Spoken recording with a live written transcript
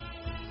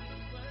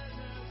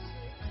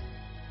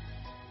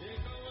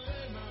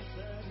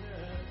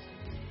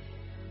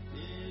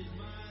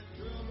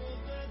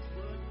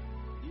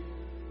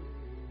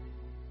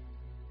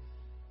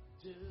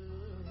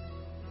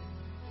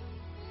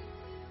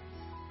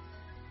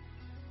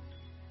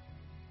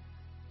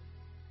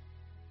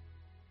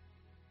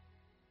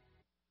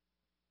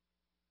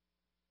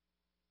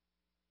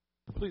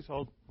Please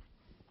hold.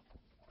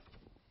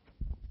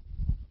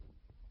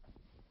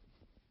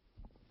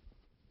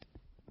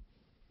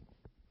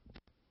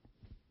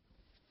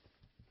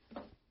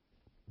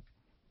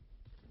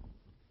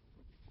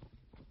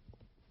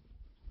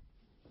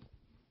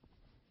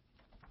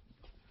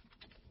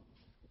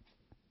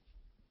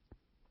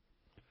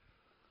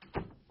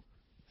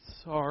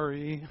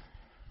 Sorry,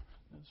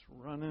 just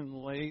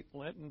running late,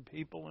 letting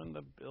people in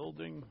the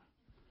building.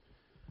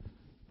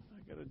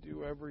 I got to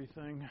do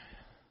everything.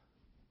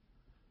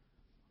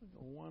 Like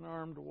a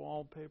one-armed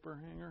wallpaper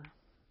hanger.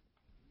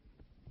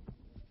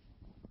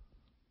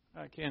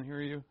 I can't hear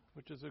you,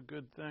 which is a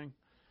good thing.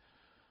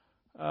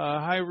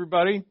 Hi,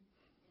 everybody.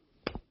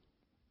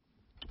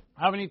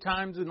 How many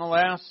times in the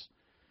last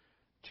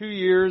 2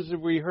 years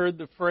have we heard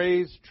the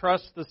phrase,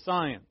 trust the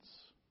science?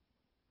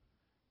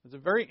 It's a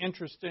very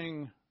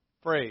interesting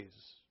phrase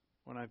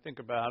when I think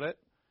about it,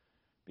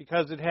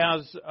 because it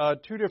has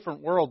two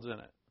different worlds in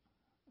it,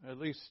 at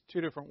least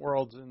two different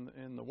worlds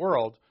in the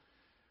world,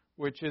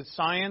 which is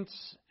science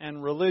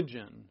and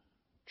religion.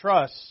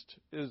 Trust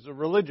is a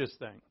religious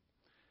thing.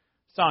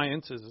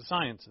 Science is a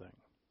science thing.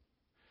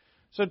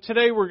 So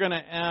today we're going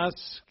to ask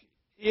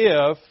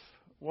if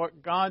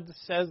what God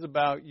says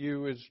about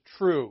you is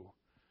true.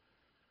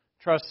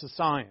 Trust the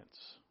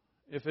science,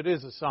 if it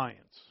is a science.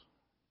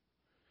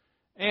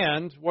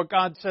 And what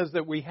God says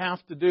that we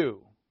have to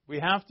do. We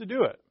have to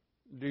do it.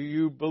 Do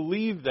you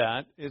believe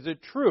that? Is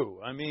it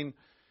true? I mean,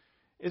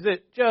 is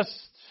it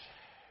just,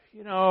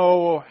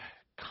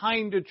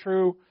 kind of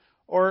true?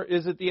 Or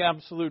is it the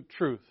absolute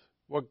truth?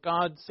 What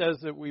God says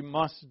that we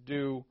must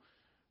do,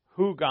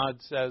 who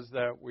God says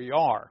that we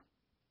are.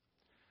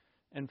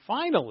 And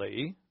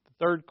finally, the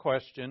third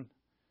question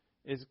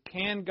is,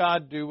 can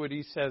God do what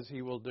He says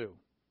He will do?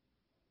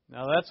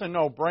 Now, that's a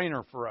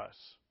no-brainer for us,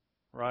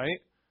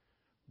 right?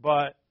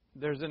 But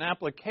there's an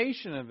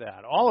application of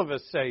that. All of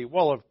us say,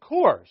 well, of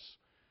course.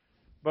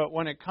 But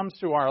when it comes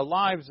to our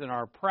lives and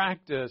our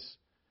practice,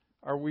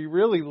 are we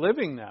really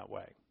living that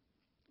way?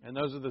 And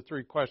those are the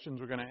three questions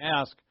we're going to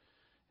ask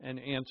and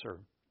answer.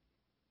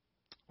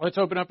 Let's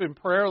open up in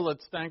prayer.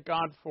 Let's thank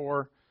God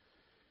for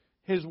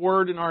His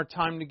Word in our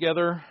time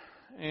together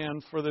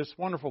and for this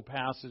wonderful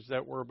passage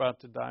that we're about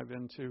to dive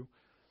into.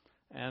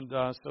 And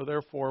so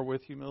therefore,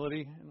 with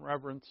humility and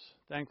reverence,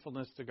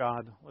 thankfulness to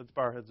God, let's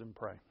bow our heads and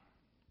pray.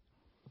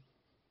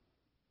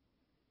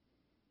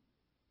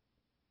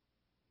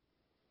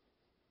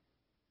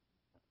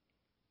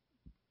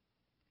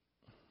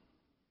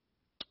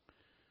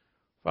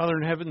 Father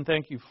in heaven,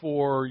 thank you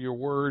for your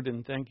word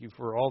and thank you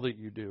for all that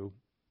you do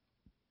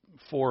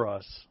for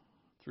us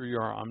through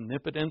your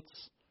omnipotence.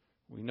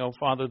 We know,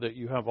 Father, that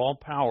you have all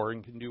power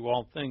and can do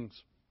all things.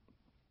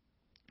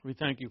 We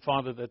thank you,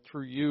 Father, that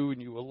through you and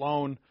you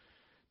alone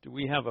do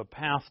we have a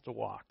path to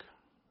walk.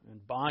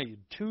 And by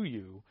to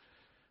you,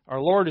 our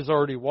Lord has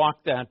already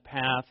walked that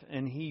path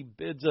and He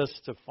bids us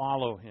to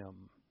follow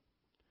Him.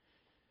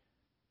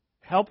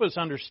 Help us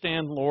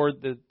understand,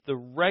 Lord, that the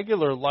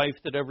regular life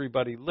that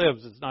everybody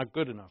lives is not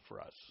good enough for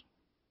us.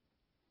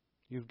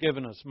 You've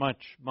given us much,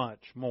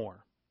 much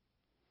more.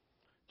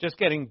 Just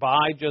getting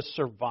by, just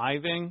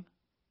surviving,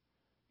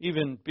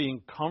 even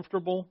being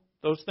comfortable,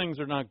 those things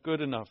are not good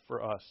enough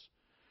for us.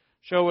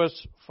 Show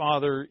us,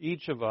 Father,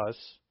 each of us,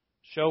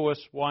 show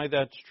us why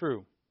that's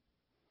true.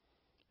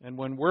 And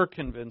when we're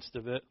convinced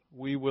of it,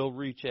 we will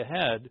reach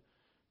ahead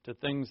to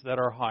things that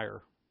are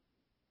higher.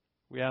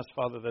 We ask,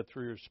 Father, that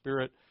through your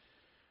Spirit,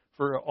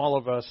 for all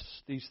of us,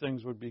 these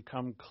things would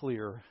become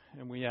clear.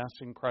 And we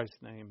ask in Christ's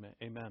name,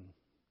 amen.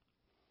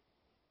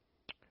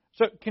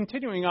 So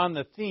continuing on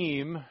the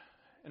theme,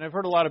 and I've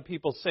heard a lot of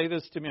people say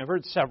this to me, I've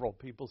heard several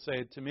people say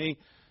it to me,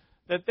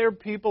 that they're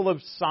people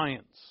of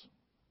science.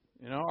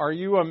 Are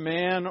you a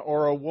man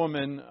or a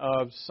woman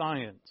of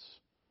science?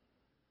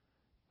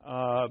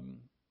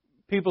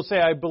 People say,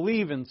 I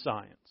believe in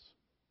science.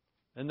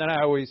 And then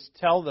I always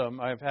tell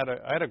them, I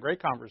had a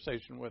great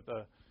conversation with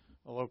a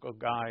local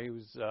guy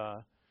who's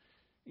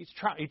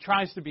he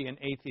tries to be an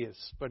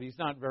atheist, but he's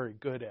not very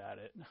good at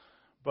it.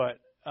 But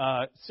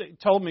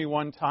told me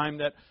one time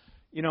that,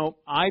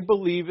 I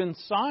believe in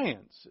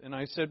science. And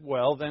I said,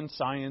 well, then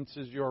science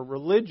is your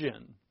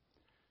religion.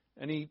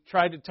 And he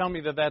tried to tell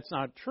me that that's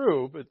not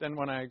true, but then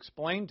when I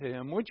explained to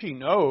him, which he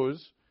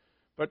knows,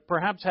 but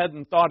perhaps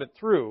hadn't thought it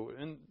through,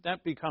 and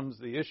that becomes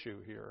the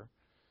issue here,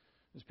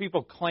 is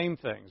people claim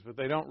things, but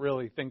they don't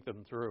really think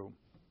them through.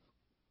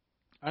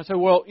 I said,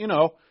 well,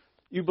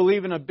 you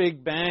believe in a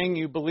Big Bang,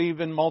 you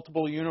believe in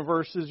multiple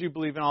universes, you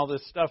believe in all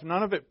this stuff,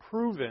 none of it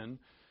proven,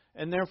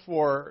 and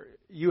therefore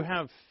you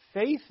have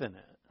faith in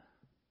it.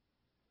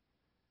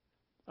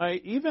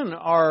 Even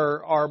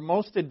our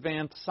most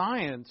advanced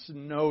science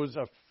knows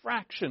a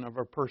fraction of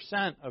a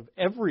percent of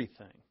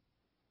everything.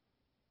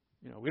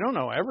 We don't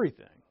know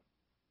everything.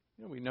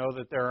 We know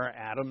that there are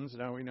atoms.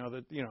 We know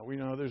that we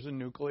know there's a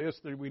nucleus.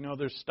 We know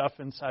there's stuff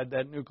inside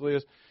that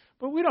nucleus,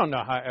 but we don't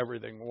know how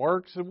everything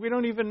works, and we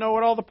don't even know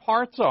what all the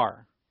parts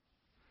are.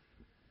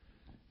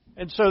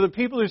 And so the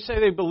people who say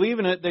they believe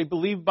in it, they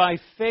believe by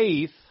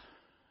faith.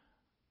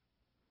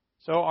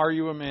 So are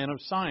you a man of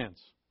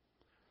science?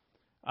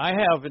 I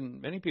have,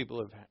 and many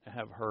people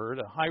have heard,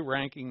 a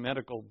high-ranking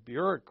medical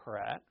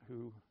bureaucrat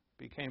who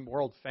became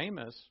world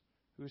famous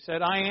who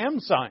said, I am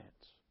science.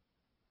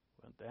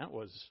 But that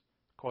was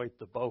quite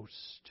the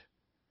boast.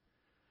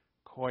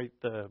 Quite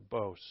the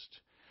boast.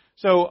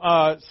 So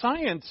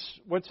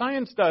what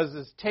science does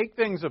is take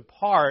things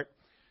apart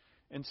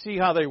and see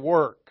how they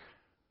work.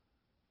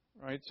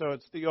 Right? So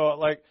it's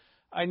like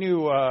I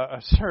knew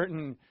a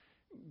certain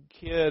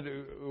kid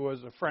who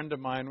was a friend of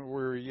mine when we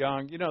were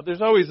young. You know,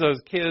 there's always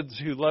those kids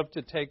who love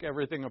to take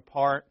everything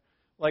apart,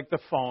 like the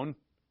phone.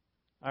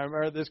 I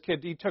remember this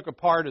kid, he took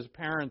apart his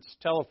parents'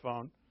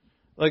 telephone,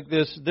 like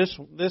this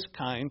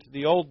kind,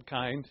 the old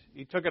kind.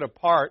 He took it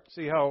apart,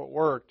 see how it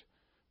worked,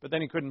 but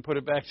then he couldn't put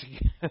it back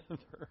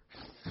together.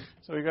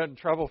 So he got in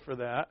trouble for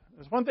that.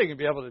 It's one thing to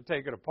be able to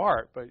take it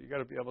apart, but you got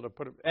to be able to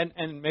put it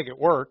and make it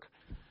work.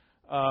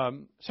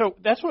 So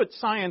that's what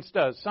science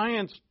does.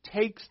 Science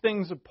takes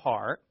things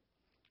apart,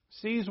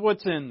 sees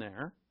what's in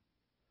there,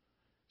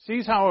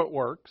 sees how it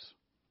works,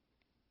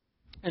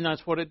 and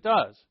that's what it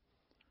does.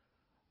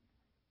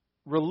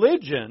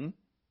 Religion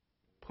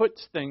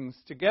puts things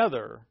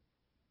together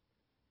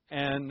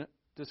and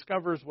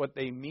discovers what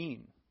they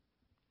mean.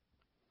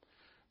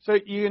 So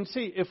you can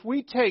see, if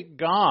we take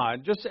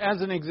God, just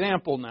as an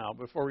example now,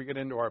 before we get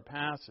into our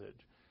passage,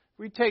 if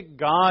we take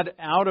God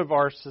out of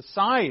our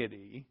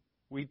society,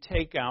 we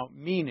take out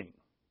meaning.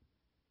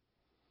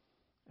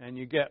 And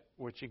you get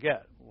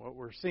what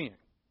we're seeing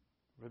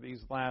for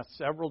these last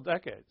several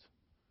decades.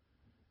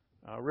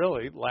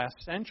 Really, last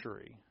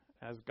century,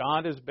 as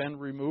God has been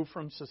removed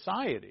from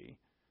society,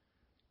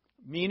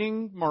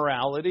 meaning,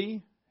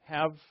 morality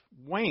have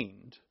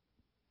waned.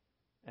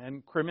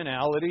 And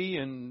criminality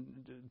and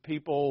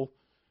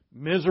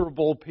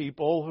miserable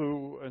people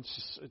who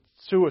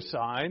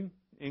suicide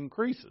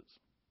increases.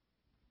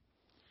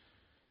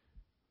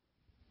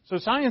 So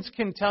science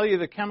can tell you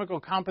the chemical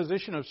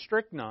composition of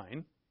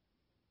strychnine,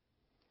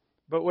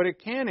 but what it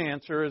can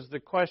answer is the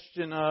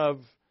question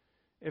of,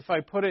 if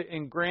I put it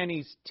in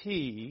Granny's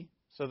tea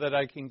so that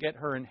I can get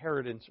her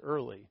inheritance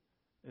early,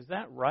 is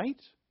that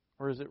right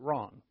or is it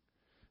wrong?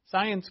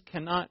 Science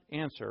cannot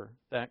answer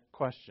that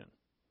question.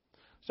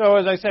 So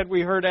as I said,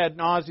 we heard ad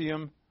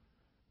nauseum,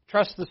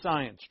 trust the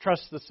science,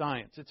 trust the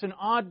science. It's an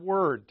odd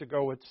word to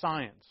go with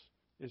science,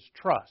 is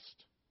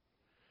trust.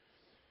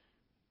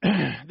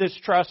 This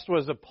trust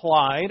was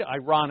applied,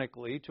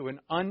 ironically, to an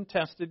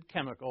untested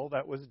chemical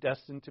that was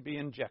destined to be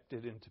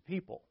injected into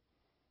people.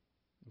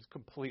 It was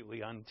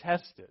completely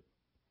untested.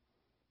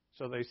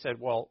 So they said,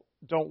 well,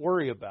 don't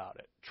worry about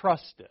it.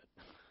 Trust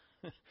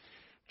it.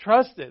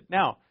 Trust it.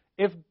 Now,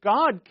 if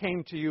God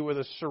came to you with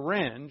a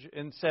syringe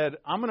and said,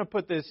 I'm going to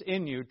put this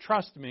in you,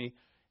 trust me,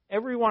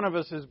 every one of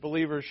us as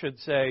believers should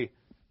say,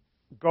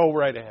 go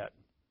right ahead.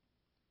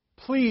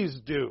 Please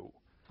do.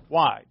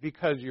 Why?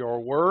 Because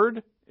your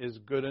word is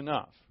good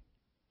enough.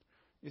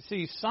 You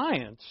see,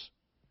 science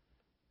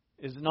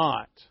is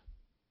not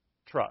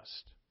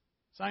trust.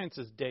 Science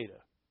is data.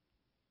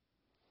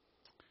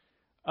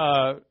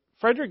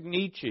 Friedrich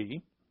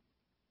Nietzsche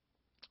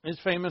is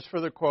famous for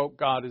the quote,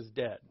 God is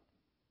dead.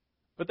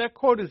 But that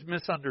quote is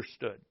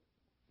misunderstood.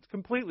 It's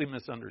completely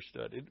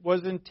misunderstood. It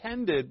was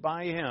intended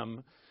by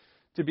him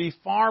to be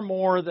far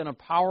more than a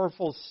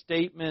powerful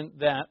statement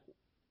that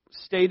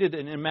stated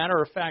in a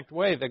matter-of-fact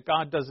way that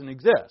God doesn't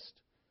exist.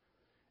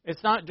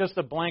 It's not just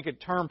a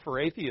blanket term for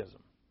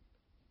atheism.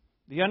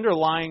 The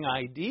underlying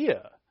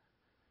idea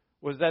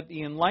was that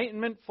the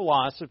Enlightenment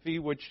philosophy,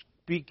 which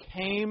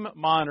became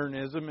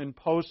modernism and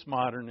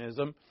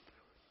postmodernism,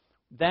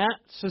 that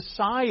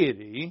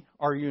society,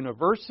 our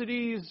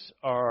universities,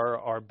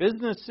 our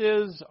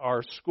businesses,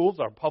 our schools,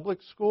 our public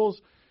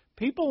schools,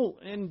 people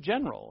in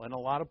general in a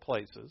lot of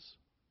places,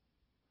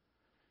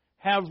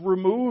 have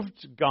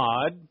removed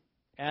God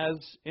as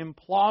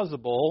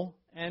implausible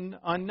and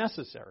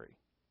unnecessary.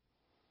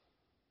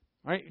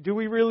 Right? Do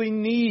we really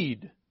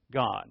need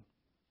God?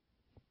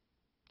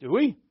 Do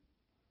we?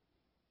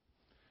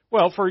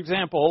 Well, for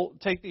example,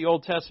 take the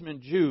Old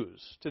Testament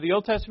Jews. To the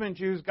Old Testament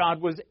Jews,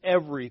 God was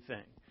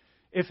everything.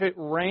 If it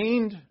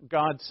rained,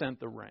 God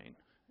sent the rain.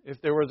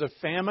 If there was a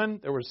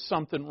famine, there was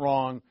something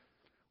wrong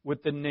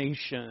with the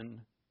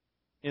nation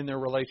in their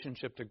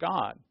relationship to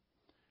God.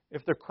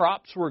 If the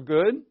crops were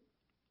good,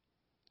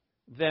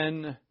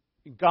 then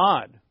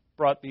God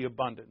brought the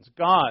abundance.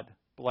 God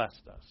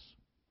blessed us.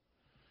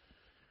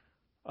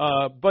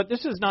 But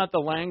this is not the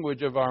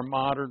language of our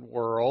modern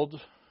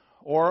world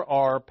or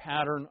our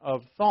pattern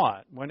of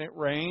thought. When it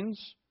rains,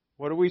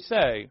 what do we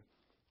say?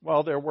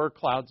 Well, there were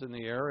clouds in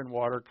the air and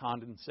water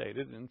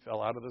condensated and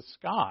fell out of the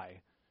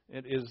sky.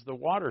 It is the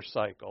water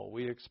cycle.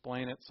 We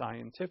explain it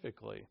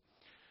scientifically.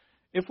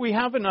 If we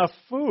have enough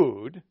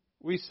food,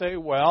 we say,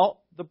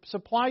 well, the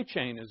supply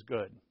chain is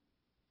good.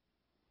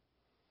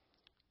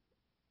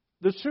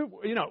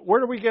 Where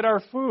do we get our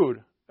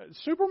food?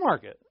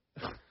 Supermarket.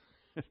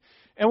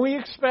 And we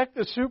expect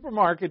the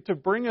supermarket to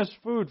bring us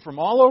food from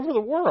all over the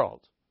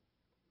world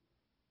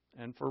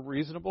and for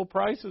reasonable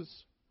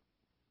prices.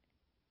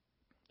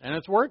 And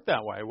it's worked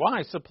that way.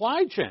 Why?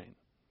 Supply chain.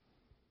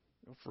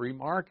 Free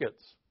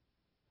markets.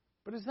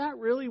 But is that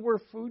really where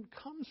food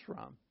comes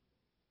from?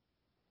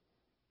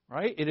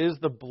 Right? It is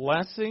the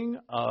blessing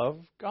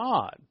of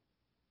God.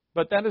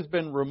 But that has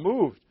been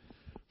removed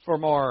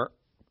from our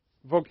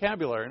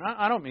vocabulary. And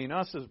I don't mean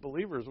us as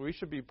believers. We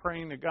should be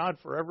praying to God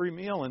for every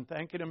meal and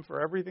thanking Him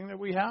for everything that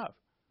we have,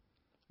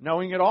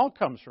 knowing it all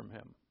comes from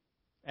Him,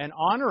 and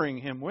honoring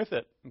Him with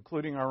it,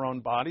 including our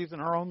own bodies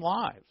and our own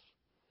lives.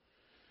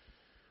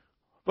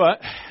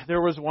 But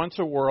there was once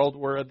a world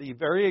where the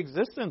very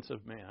existence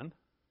of man,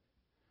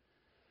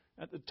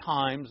 at the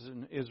times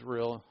in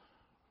Israel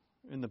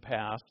in the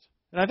past,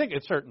 and I think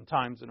at certain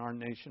times in our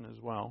nation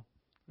as well,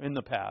 in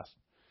the past,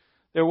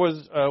 there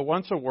was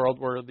once a world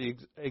where the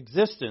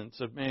existence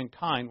of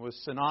mankind was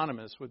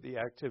synonymous with the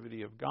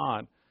activity of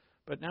God.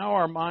 But now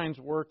our minds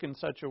work in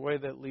such a way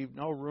that leave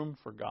no room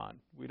for God.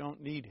 We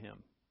don't need Him.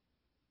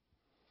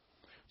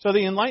 So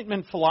the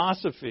Enlightenment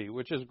philosophy,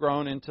 which has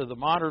grown into the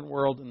modern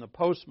world and the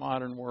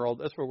postmodern world,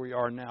 that's where we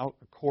are now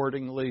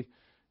accordingly,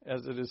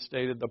 as it is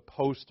stated, the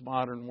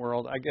postmodern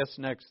world. I guess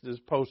next is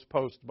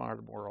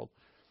postmodern world.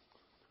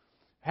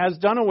 Has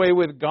done away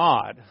with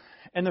God.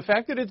 And the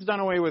fact that it's done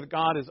away with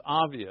God is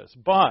obvious.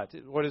 But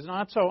what is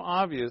not so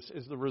obvious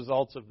is the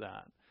results of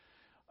that.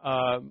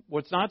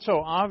 What's not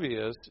so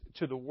obvious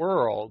to the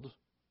world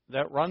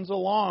that runs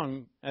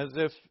along as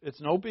if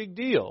it's no big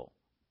deal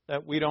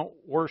that we don't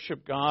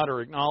worship God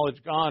or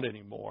acknowledge God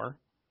anymore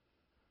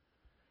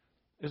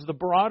is the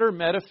broader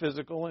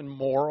metaphysical and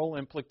moral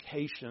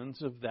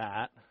implications of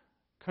that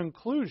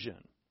conclusion.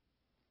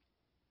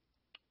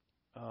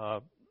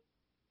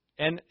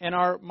 And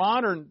our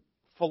modern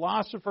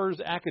philosophers,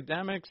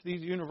 academics,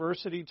 these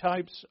university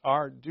types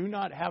do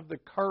not have the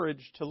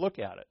courage to look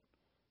at it.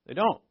 They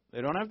don't. They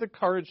don't have the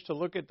courage to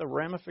look at the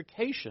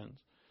ramifications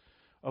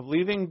of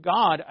leaving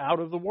God out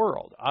of the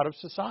world, out of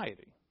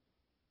society.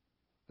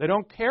 They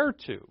don't care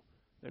to.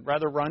 They'd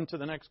rather run to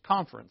the next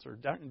conference or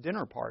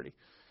dinner party.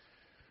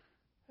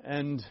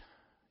 And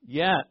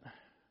yet,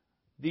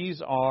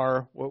 these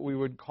are what we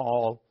would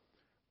call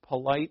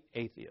polite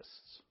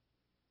atheists.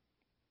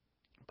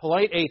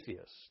 Polite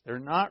atheists. They're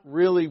not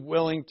really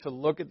willing to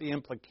look at the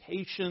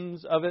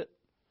implications of it.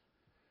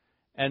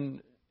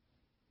 And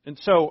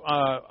so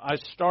I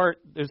start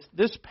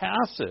this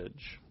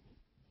passage.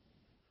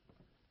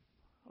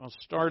 I'll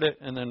start it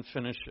and then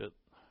finish it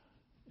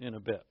in a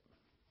bit.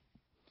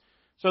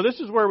 So this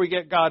is where we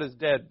get God is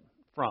dead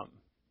from.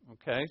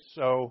 Okay,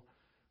 so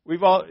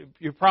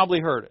you've probably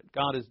heard it.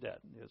 God is dead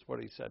is what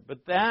he said.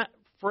 But that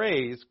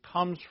phrase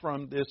comes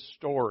from this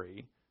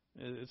story.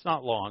 It's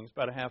not long. It's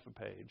about a half a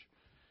page.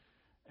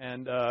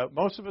 And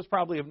most of us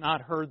probably have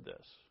not heard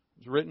this.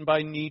 It's written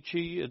by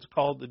Nietzsche. It's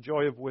called The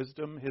Joy of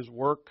Wisdom. His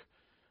work,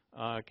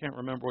 I can't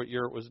remember what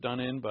year it was done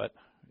in, but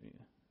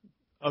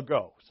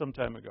some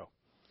time ago.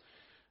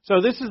 So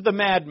this is the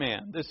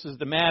madman. This is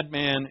the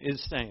madman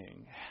is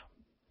saying,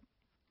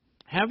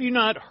 have you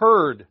not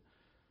heard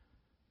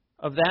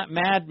of that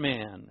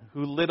madman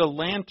who lit a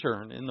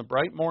lantern in the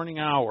bright morning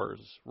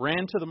hours,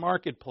 ran to the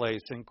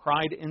marketplace, and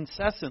cried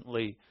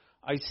incessantly,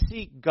 I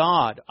seek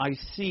God, I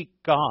seek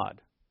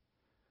God.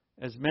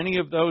 As many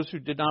of those who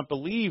did not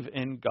believe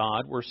in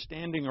God were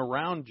standing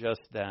around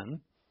just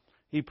then,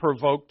 he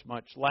provoked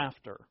much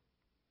laughter.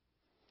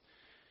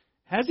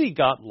 Has he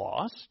got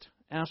lost?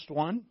 Asked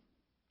one.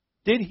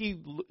 Did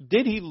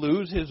he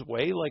lose his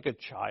way like a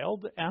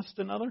child? Asked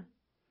another.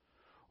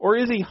 Or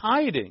is he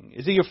hiding?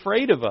 Is he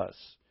afraid of us?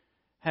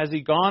 Has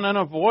he gone on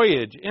a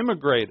voyage,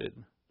 immigrated?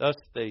 Thus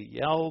they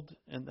yelled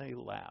and they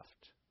laughed.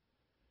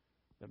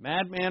 The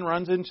madman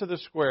runs into the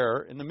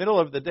square in the middle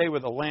of the day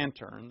with a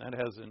lantern. That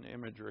has an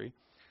imagery.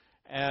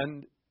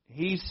 And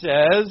he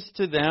says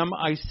to them,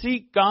 I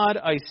seek God,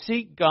 I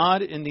seek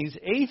God. And these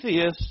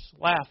atheists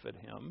laugh at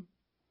him.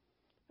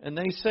 And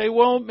they say,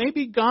 well,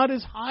 maybe God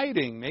is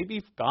hiding.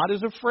 Maybe God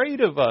is afraid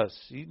of us.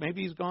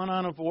 Maybe he's gone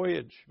on a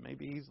voyage.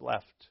 Maybe he's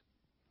left.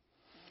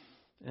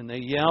 And they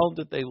yelled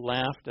that they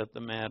laughed at the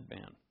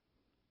madman.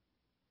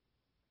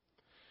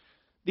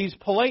 These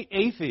polite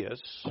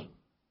atheists,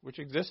 which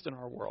exist in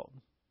our world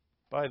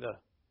by the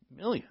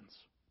millions,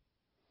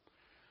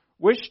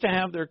 wish to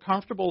have their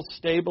comfortable,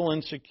 stable,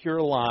 and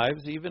secure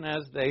lives, even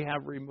as they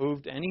have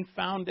removed any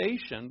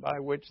foundation by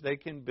which they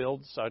can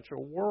build such a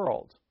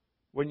world.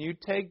 When you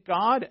take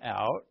God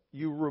out,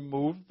 you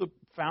remove the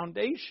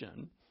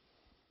foundation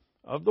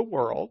of the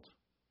world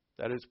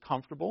that is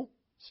comfortable,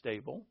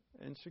 stable,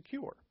 and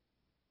secure.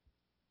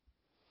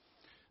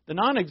 The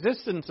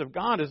non-existence of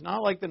God is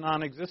not like the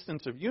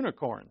non-existence of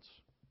unicorns.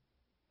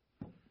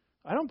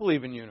 I don't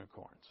believe in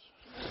unicorns.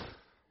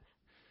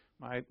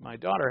 My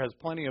daughter has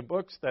plenty of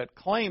books that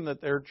claim that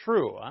they're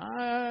true.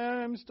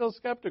 I'm still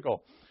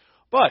skeptical.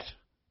 But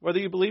whether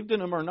you believed in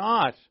them or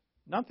not,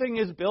 nothing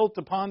is built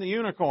upon the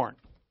unicorn.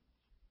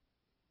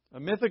 A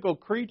mythical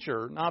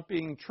creature not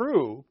being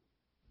true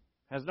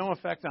has no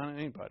effect on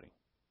anybody,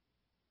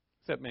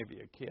 except maybe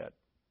a kid,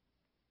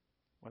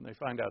 when they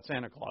find out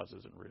Santa Claus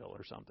isn't real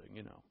or something,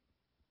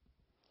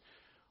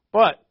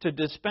 But to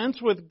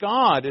dispense with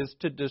God is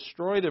to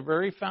destroy the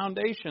very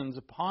foundations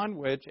upon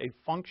which a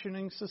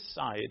functioning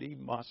society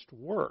must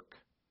work.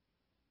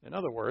 In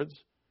other words,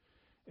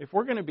 if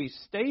we're going to be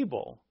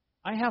stable,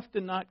 I have to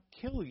not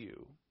kill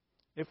you.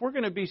 If we're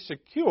going to be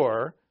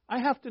secure, I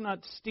have to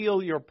not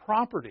steal your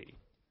property.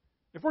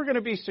 If we're going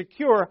to be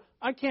secure,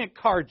 I can't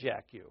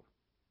carjack you.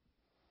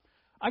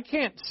 I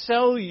can't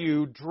sell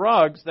you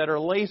drugs that are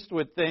laced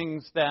with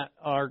things that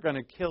are going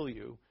to kill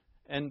you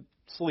and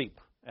sleep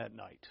at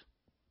night.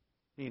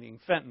 Meaning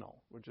fentanyl,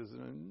 which is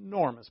an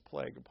enormous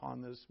plague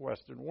upon this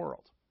Western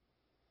world.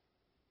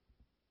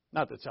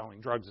 Not that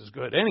selling drugs is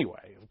good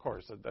anyway, of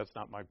course, that's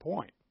not my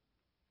point.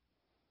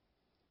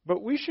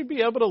 But we should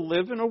be able to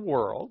live in a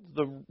world,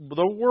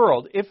 the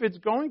world, if it's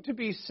going to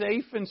be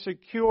safe and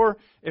secure,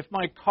 if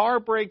my car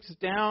breaks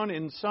down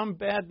in some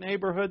bad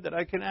neighborhood, that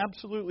I can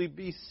absolutely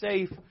be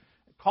safe,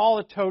 call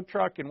a tow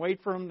truck and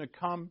wait for them to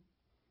come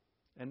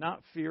and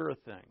not fear a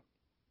thing.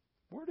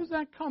 Where does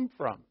that come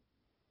from?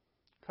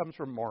 It comes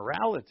from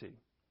morality.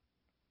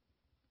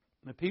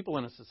 The people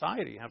in a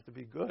society have to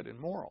be good and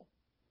moral.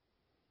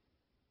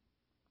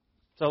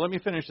 So let me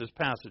finish this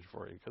passage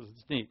for you because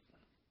it's neat.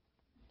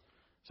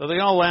 So they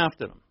all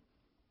laughed at him.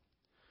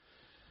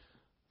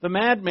 The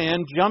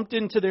madman jumped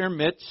into their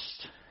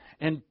midst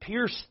and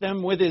pierced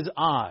them with his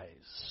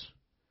eyes.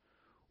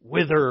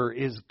 "Whither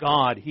is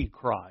God?" he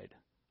cried.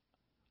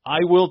 "I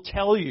will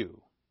tell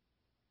you.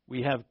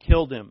 We have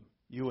killed him,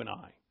 you and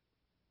I.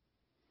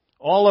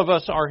 All of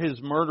us are his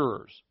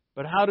murderers.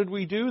 But how did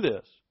we do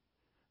this?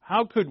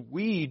 How could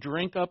we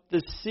drink up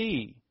the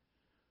sea?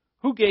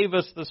 Who gave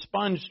us the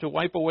sponge to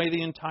wipe away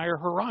the entire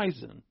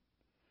horizon?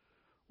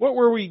 What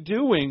were we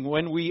doing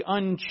when we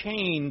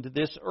unchained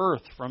this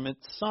earth from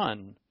its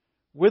sun?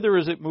 Whither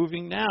is it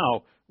moving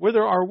now?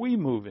 Whither are we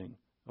moving?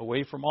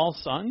 Away from all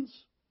suns?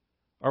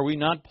 Are we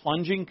not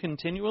plunging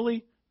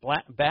continually?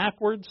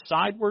 Backward,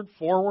 sideward,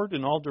 forward,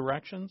 in all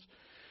directions?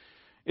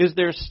 Is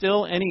there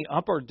still any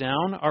up or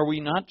down? Are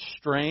we not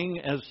straying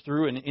as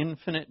through an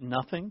infinite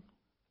nothing?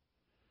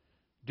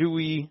 Do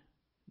we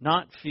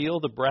not feel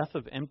the breath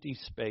of empty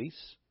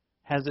space?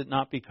 Has it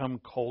not become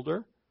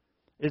colder?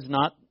 Is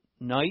not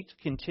night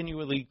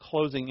continually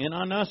closing in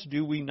on us?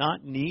 Do we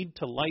not need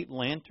to light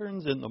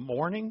lanterns in the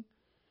morning?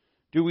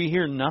 Do we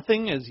hear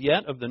nothing as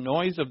yet of the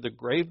noise of the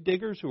grave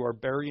diggers who are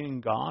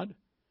burying God?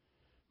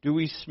 Do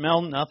we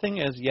smell nothing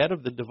as yet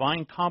of the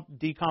divine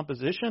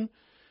decomposition?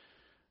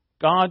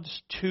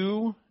 Gods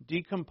too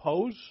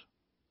decompose?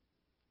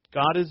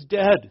 God is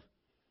dead.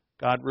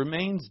 God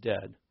remains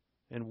dead,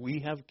 and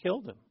we have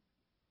killed him.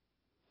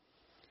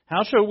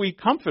 How shall we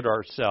comfort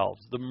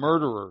ourselves, the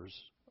murderers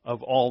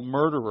of all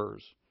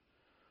murderers?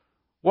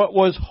 What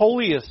was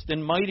holiest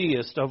and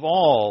mightiest of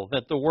all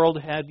that the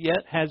world has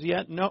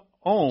yet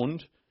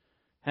owned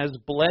has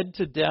bled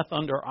to death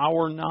under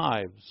our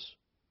knives.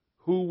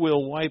 Who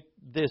will wipe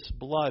this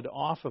blood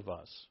off of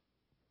us?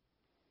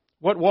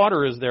 What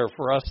water is there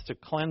for us to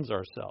cleanse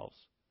ourselves?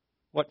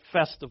 What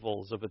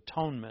festivals of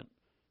atonement?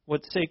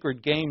 What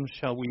sacred games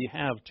shall we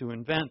have to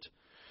invent?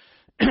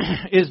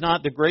 Is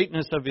not the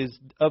greatness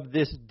of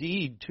this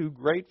deed too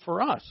great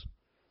for us?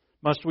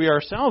 Must we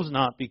ourselves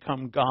not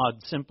become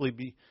God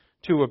simply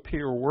to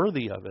appear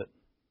worthy of it?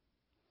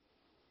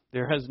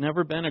 There has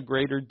never been a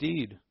greater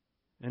deed,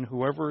 and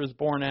whoever is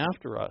born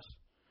after us,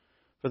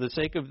 for the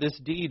sake of this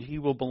deed, he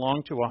will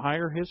belong to a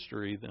higher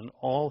history than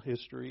all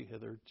history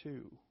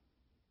hitherto.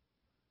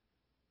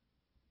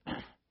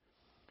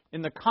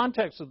 In the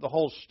context of the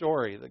whole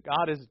story, that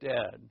God is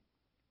dead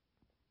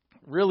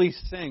really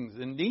sings,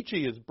 and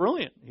Nietzsche is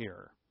brilliant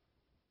here.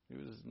 He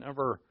was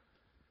never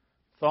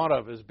thought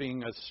of as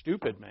being a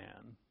stupid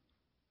man.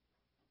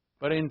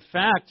 But in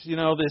fact,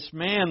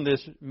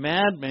 this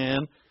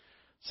madman,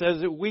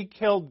 says that we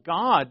killed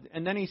God,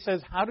 and then he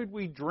says, how did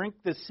we drink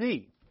the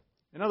sea?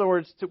 In other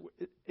words,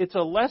 it's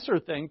a lesser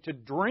thing to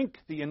drink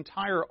the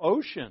entire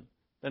ocean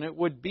than it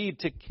would be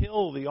to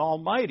kill the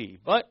Almighty.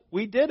 But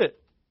we did it.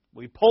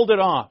 We pulled it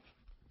off.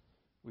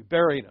 We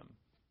buried him.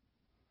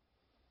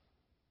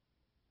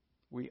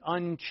 We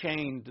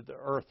unchained the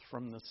earth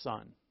from the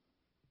sun.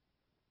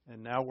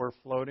 And now we're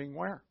floating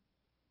where?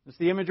 It's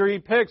the imagery he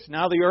picks.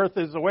 Now the earth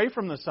is away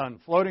from the sun,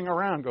 floating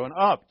around, going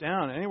up,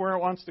 down, anywhere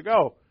it wants to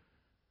go.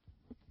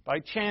 By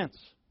chance.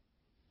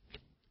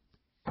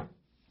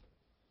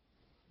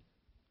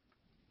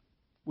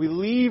 We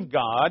leave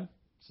God,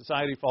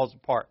 society falls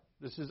apart.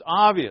 This is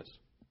obvious.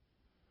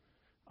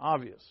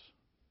 Obvious.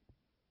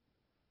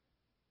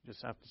 You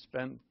just have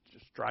to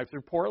drive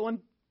through Portland,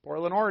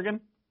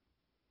 Oregon,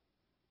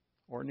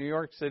 or New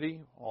York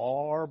City,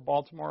 or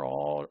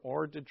Baltimore,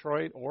 or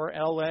Detroit, or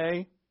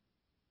L.A.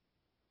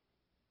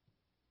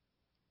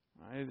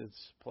 Right?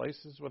 It's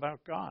places without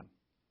God.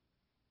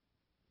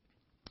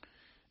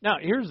 Now,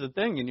 here's the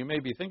thing, and you may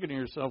be thinking to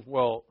yourself,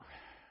 well,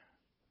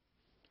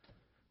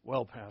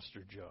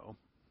 Pastor Joe,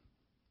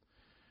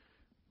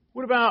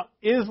 what about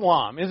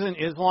Islam? Isn't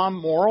Islam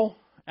moral?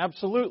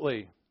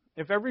 Absolutely.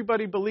 If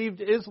everybody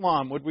believed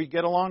Islam, would we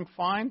get along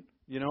fine?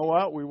 You know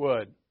what? We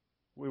would.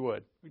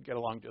 We'd get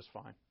along just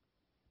fine.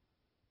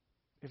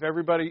 if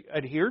everybody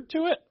adhered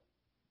to it.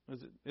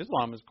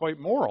 Islam is quite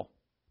moral.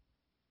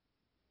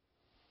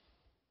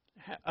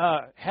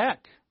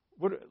 Heck,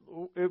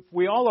 if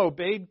we all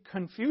obeyed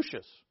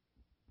Confucius,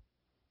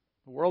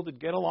 the world would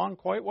get along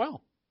quite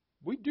well.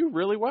 We'd do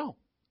really well.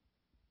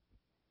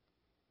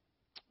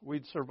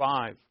 We'd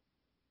survive.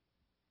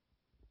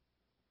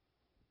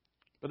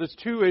 But there's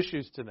two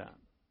issues to that.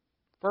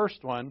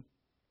 First one,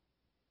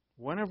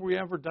 when have we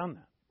ever done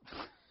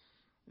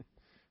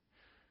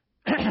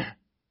that?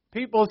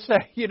 People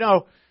say, you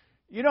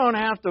don't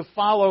have to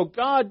follow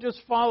God,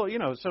 just follow,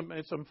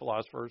 some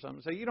philosophers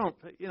say,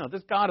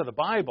 this God of the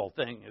Bible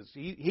thing is,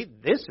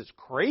 this is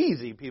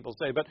crazy, people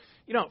say, but,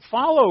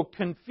 follow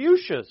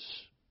Confucius.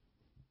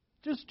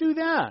 Just do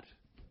that.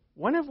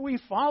 When have we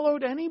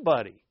followed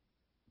anybody?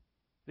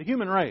 The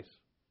human race.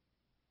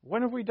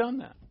 When have we done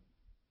that?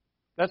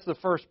 That's the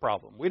first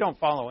problem. We don't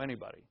follow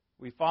anybody.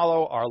 We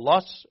follow our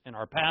lusts and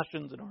our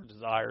passions and our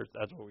desires.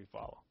 That's what we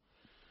follow.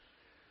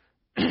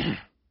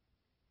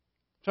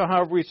 So how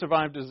have we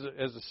survived as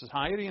a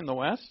society in the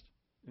West?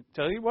 I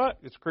tell you what,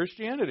 it's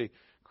Christianity.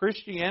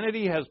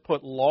 Christianity has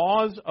put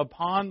laws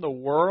upon the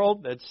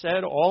world that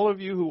said, all of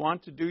you who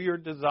want to do your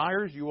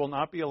desires, you will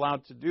not be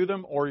allowed to do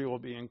them, or you will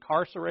be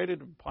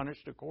incarcerated and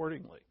punished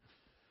accordingly.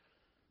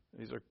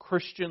 These are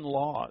Christian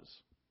laws.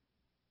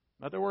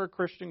 Not that we're a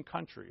Christian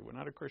country. We're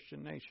not a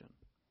Christian nation.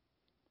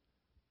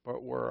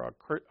 But we're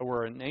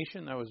a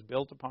nation that was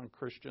built upon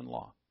Christian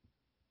law.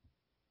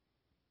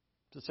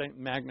 The same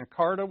Magna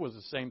Carta was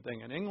the same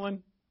thing in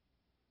England.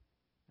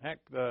 Heck,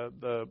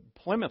 the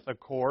Plymouth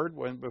Accord,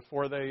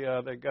 before they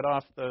got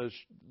off the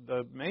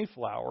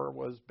Mayflower,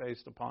 was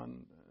based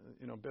upon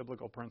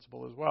biblical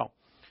principle as well.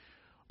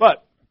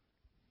 But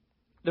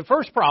the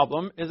first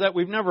problem is that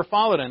we've never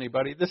followed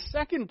anybody. The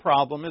second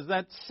problem is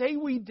that say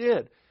we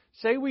did.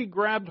 Say we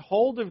grabbed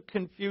hold of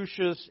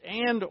Confucius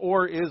and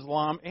or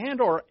Islam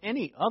and or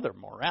any other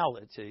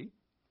morality,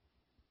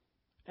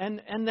 and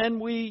then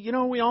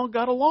we all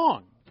got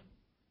along.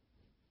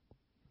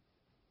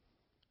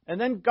 And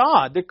then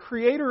God, the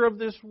creator of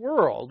this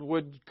world,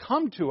 would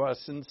come to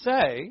us and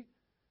say,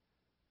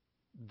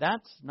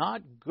 that's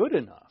not good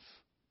enough.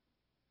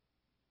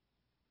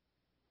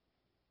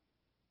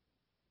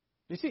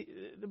 You see,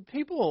 the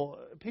people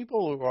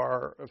who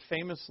are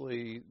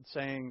famously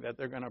saying that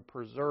they're going to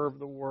preserve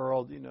the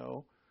world,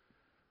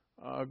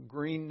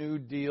 Green New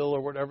Deal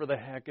or whatever the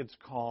heck it's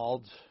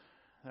called,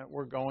 that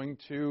we're going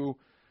to,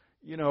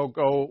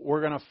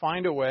 we're going to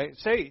find a way.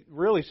 Say,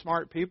 really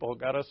smart people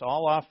got us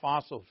all off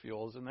fossil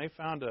fuels, and they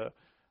found a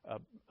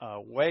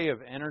way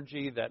of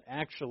energy that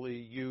actually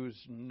used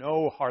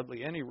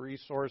hardly any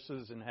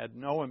resources and had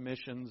no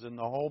emissions, and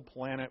the whole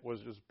planet was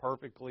just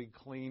perfectly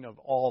clean of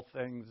all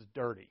things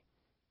dirty.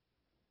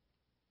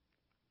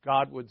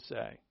 God would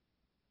say,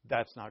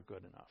 that's not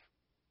good enough.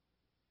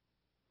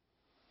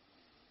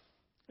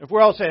 If we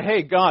all say,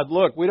 hey, God,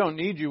 look, we don't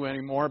need you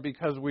anymore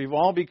because we've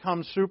all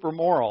become super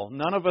moral.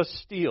 None of us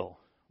steal.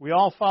 We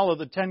all follow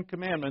the 10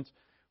 Commandments.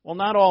 Well,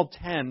 not all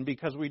 10,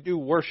 because we do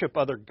worship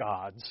other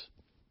gods.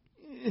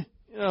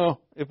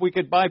 If we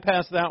could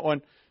bypass that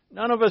one,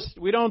 none of us,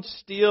 we don't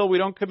steal, we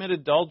don't commit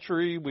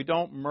adultery, we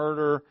don't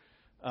murder,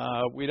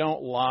 we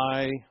don't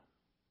lie.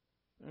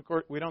 And of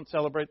course, we don't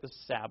celebrate the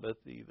Sabbath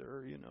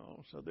either,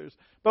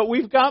 but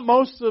we've got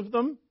most of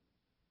them.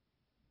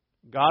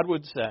 God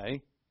would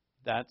say,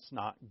 that's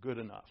not good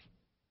enough.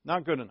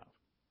 Not good enough.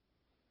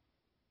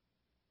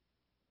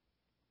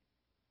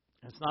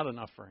 It's not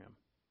enough for him.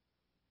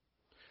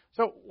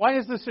 So why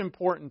is this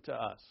important to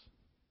us?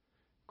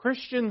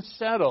 Christians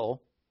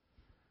settle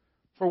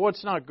for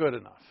what's not good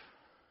enough.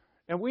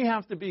 And we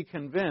have to be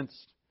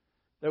convinced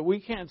that we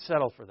can't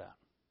settle for that.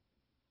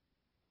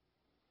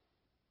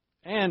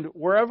 And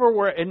wherever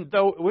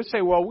though we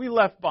say, well, we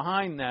left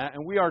behind that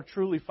and we are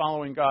truly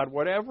following God,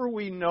 whatever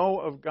we know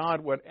of God,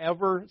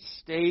 whatever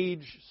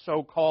stage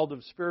so-called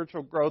of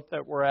spiritual growth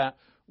that we're at,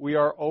 we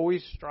are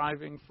always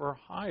striving for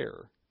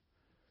higher.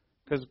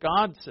 Because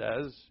God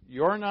says,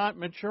 you're not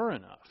mature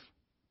enough.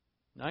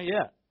 Not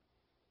yet.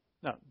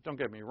 Now, don't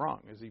get me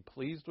wrong. Is he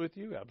pleased with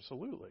you?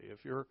 Absolutely.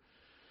 If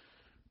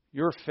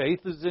your faith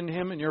is in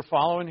him and you're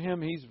following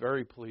him, he's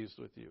very pleased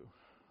with you.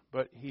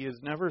 But he is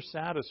never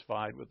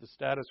satisfied with the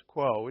status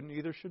quo, and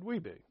neither should we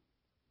be.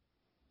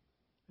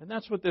 And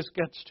that's what this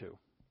gets to.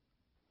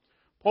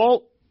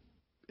 Paul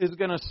is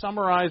going to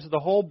summarize the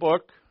whole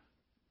book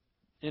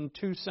in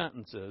 2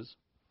 sentences,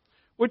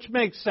 which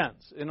makes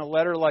sense. In a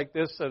letter like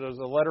this, that is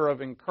a letter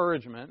of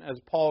encouragement, as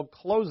Paul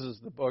closes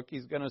the book,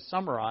 he's going to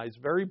summarize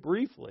very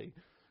briefly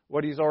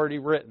what he's already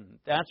written.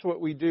 That's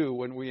what we do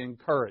when we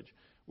encourage.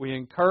 We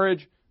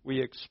encourage,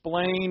 we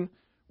explain,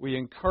 we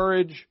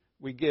encourage,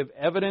 we give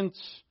evidence,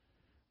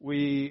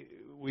 we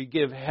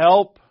give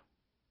help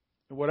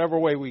in whatever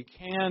way we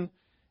can,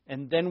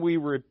 and then we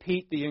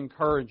repeat the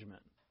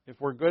encouragement.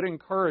 If we're good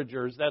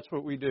encouragers, that's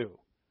what we do.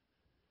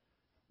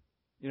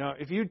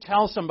 If you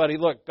tell somebody,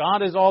 look,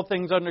 God has all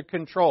things under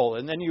control,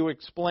 and then you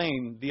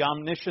explain the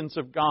omniscience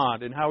of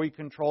God and how He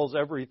controls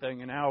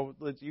everything, and how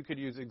you could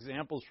use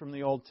examples from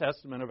the Old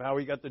Testament of how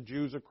He got the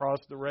Jews across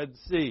the Red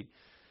Sea,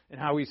 and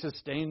how He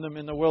sustained them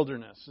in the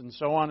wilderness, and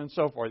so on and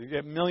so forth. You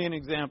get a million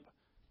examples,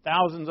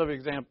 thousands of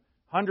examples,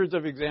 hundreds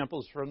of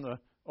examples from the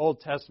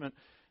Old Testament,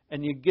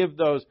 and you give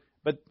those,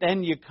 but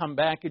then you come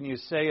back and you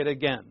say it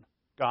again.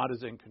 God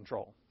is in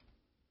control.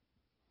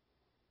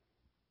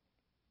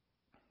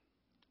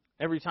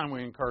 Every time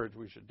we encourage,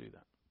 we should do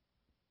that.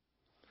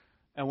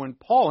 And when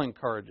Paul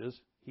encourages,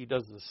 he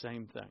does the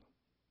same thing.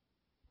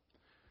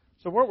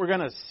 So what we're going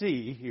to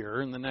see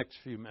here in the next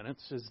few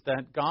minutes is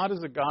that God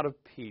is a God of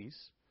peace.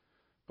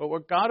 But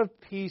what God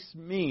of peace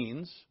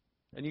means,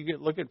 and you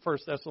look at 1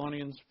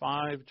 Thessalonians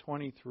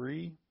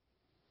 5:23.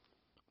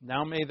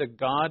 Now may the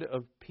God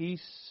of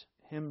peace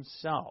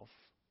Himself.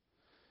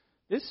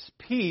 This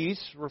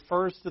peace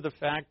refers to the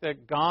fact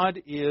that God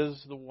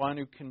is the one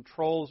who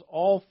controls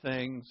all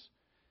things,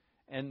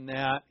 and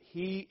that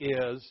He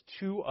is,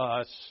 to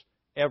us,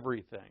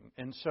 everything.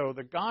 And so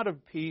the God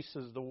of peace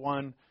is the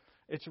one,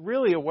 it's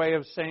really a way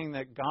of saying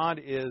that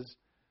God is,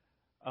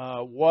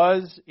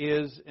 was,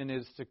 is, and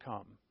is to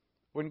come.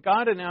 When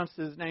God announced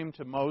His name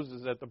to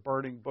Moses at the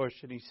burning bush,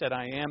 and He said,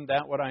 I am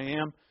that what I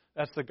am,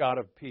 that's the God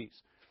of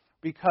peace.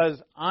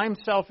 Because I'm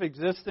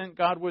self-existent,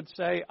 God would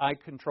say, I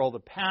control the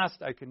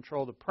past, I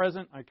control the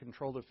present, I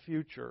control the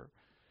future.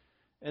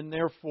 And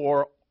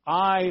therefore,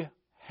 I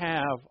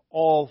have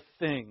all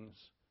things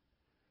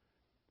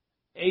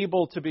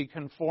able to be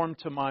conformed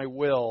to my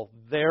will.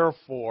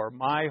 Therefore,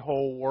 my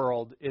whole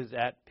world is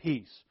at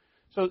peace.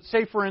 So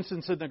say, for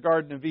instance, in the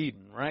Garden of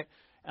Eden, right?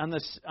 On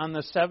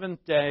the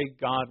seventh day,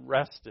 God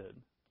rested.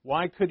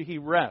 Why could He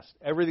rest?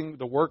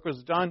 The work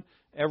was done.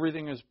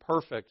 Everything is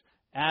perfect.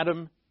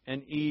 Adam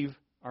and Eve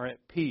are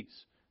at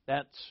peace.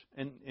 That's,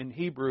 in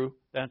Hebrew,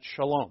 that's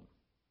shalom.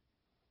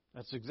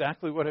 That's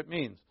exactly what it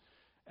means.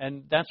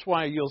 And that's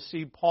why you'll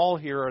see Paul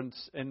here on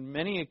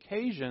many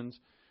occasions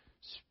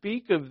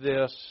speak of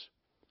this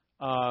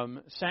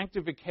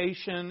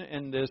sanctification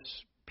and this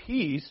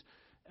peace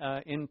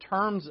in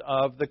terms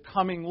of the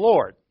coming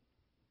Lord.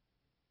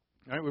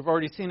 Right? We've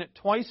already seen it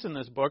twice in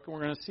this book, and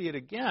we're going to see it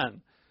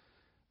again,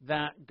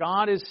 that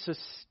God is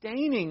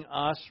sustaining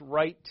us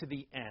right to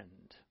the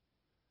end.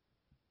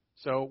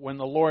 So when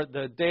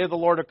the day of the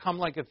Lord will come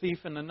like a thief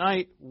in the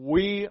night,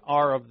 we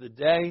are of the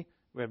day.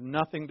 We have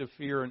nothing to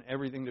fear and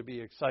everything to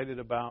be excited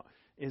about.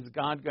 Is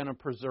God going to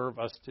preserve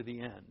us to the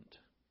end?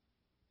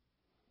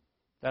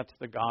 That's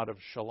the God of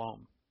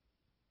shalom.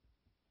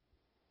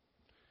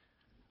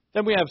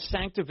 Then we have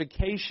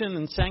sanctification,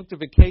 and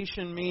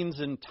sanctification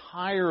means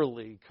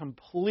entirely,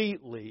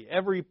 completely,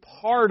 every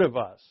part of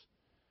us.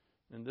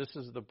 And this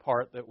is the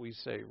part that we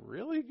say,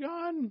 really,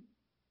 God?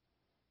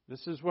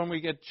 This is when we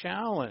get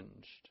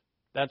challenged.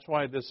 That's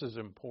why this is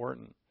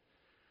important.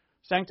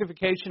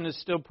 Sanctification is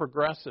still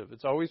progressive.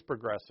 It's always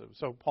progressive.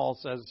 So Paul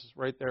says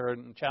right there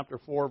in chapter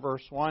 4,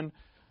 verse 1,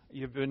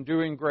 you've been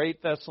doing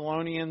great,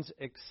 Thessalonians,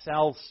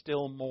 excel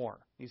still more.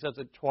 He says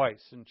it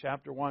twice, in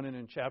chapter 1 and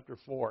in chapter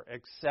 4.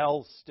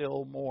 Excel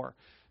still more.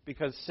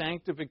 Because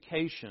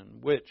sanctification,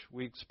 which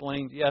we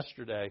explained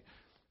yesterday,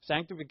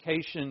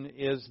 sanctification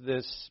is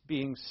this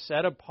being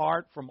set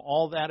apart from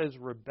all that is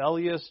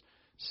rebellious,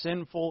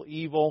 sinful,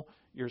 evil.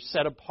 You're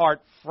set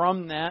apart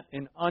from that,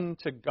 and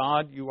unto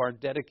God you are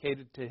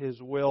dedicated to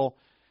His will.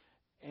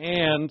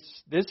 And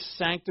this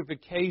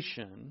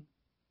sanctification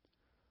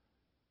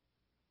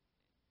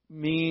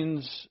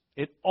means,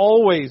 it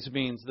always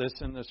means this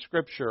in the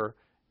Scripture,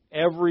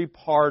 every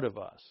part of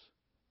us.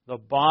 The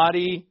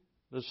body,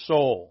 the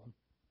soul.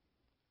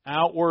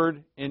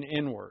 Outward and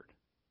inward.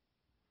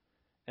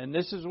 And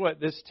this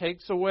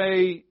takes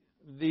away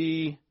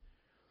the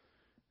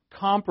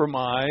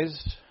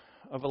compromise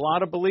of a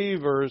lot of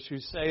believers who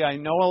say, I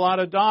know a lot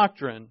of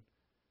doctrine,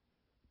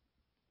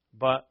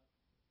 but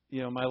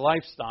my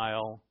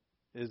lifestyle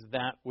is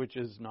that which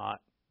is not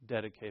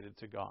dedicated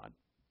to God.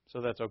 So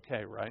that's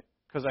okay, right?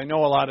 Because I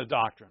know a lot of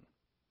doctrine.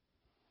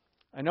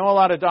 I know a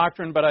lot of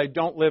doctrine, but I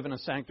don't live in a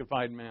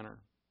sanctified manner.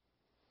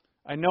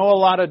 I know a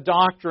lot of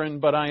doctrine,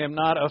 but I am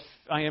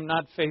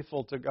not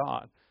faithful to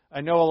God. I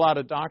know a lot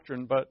of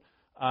doctrine, but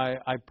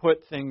I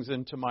put things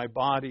into my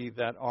body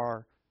that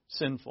are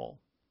sinful.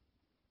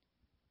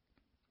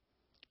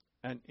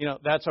 And,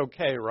 that's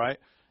okay, right?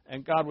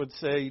 And God would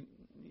say,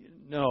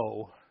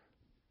 no.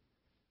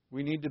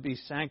 We need to be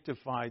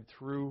sanctified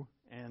through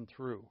and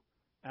through.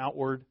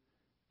 Outward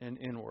and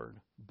inward.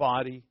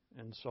 Body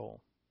and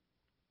soul.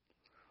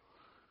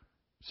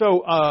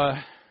 So,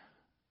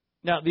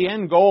 now the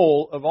end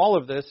goal of all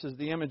of this is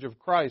the image of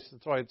Christ.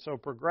 That's why it's so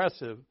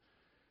progressive.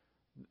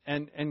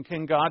 And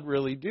can God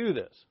really do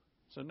this?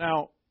 So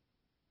now,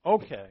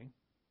 okay.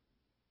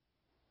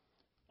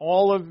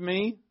 All of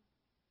me.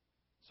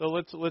 So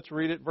let's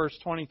read it, verse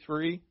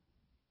 23.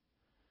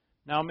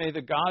 Now may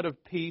the God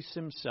of peace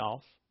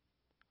Himself.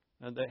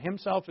 Now the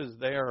Himself is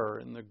there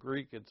in the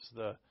Greek. It's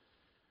the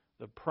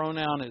The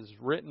pronoun is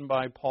written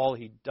by Paul.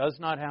 He does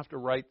not have to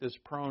write this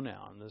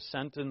pronoun. The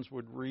sentence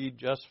would read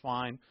just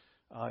fine.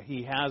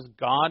 He has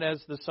God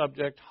as the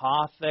subject,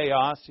 ha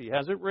theos. He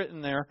has it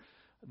written there.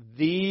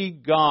 The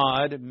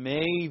God,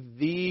 may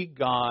the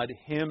God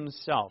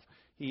himself.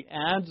 He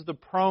adds the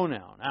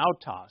pronoun,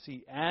 autos.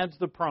 He adds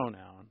the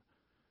pronoun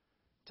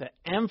to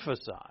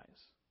emphasize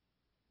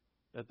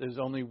that there's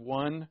only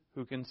one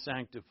who can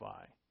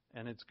sanctify,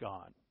 and it's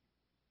God.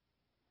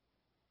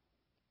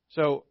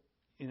 So,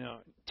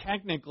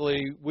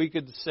 technically we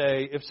could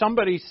say, if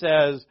somebody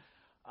says,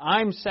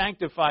 I'm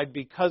sanctified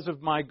because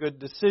of my good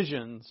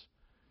decisions,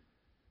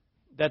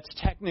 that's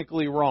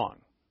technically wrong.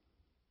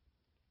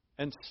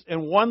 And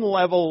in one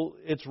level,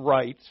 it's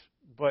right,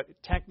 but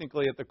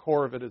technically at the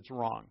core of it, it's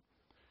wrong.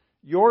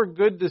 Your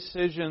good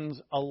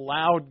decisions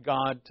allowed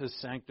God to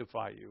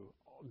sanctify you.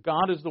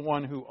 God is the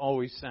one who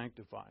always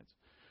sanctifies.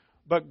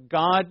 But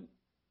God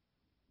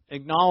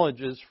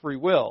acknowledges free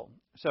will.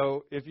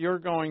 So if you're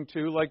going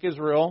to, like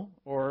Israel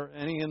or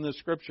any in the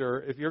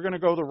Scripture, if you're going to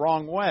go the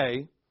wrong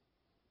way,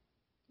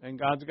 then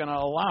God's going to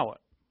allow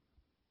it.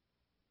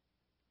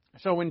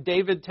 So when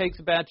David takes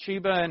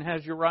Bathsheba and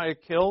has Uriah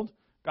killed,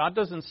 God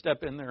doesn't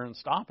step in there and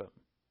stop him.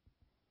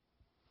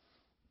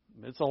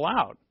 It's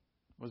allowed.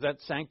 Was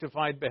that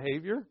sanctified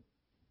behavior?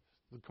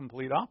 The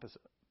complete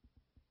opposite.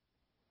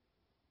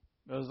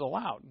 It was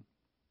allowed.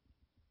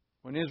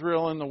 When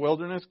Israel in the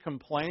wilderness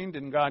complained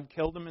and God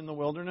killed them in the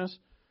wilderness,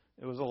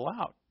 it was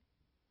allowed.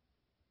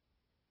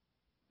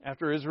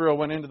 After Israel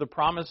went into the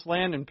promised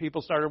land and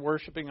people started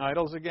worshiping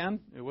idols again,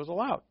 it was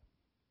allowed.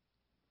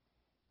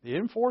 He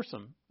didn't force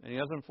them, and He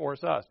doesn't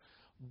force us.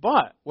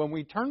 But when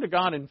we turn to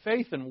God in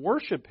faith and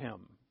worship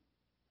Him,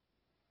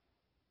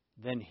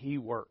 then He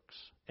works.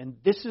 And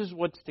this is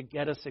what's to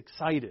get us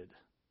excited.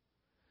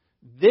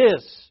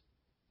 This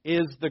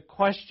is the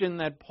question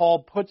that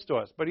Paul puts to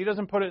us. But he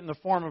doesn't put it in the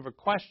form of a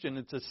question.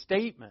 It's a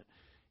statement.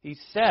 He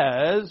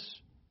says,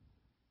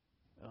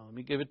 let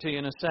me give it to you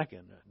in a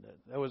second.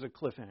 That was a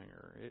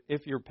cliffhanger,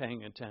 if you're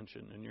paying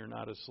attention and you're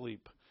not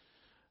asleep.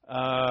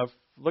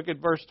 Look at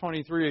verse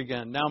 23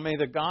 again. Now may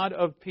the God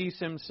of peace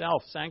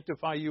Himself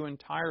sanctify you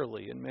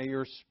entirely, and may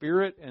your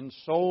spirit and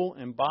soul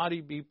and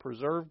body be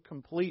preserved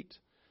complete,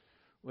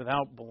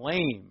 without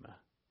blame,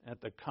 at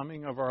the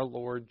coming of our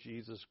Lord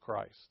Jesus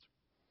Christ.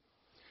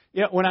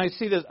 Yeah, when I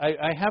see this,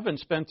 I haven't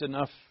spent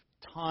enough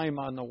time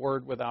on the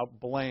word without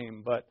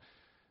blame, but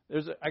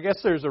I guess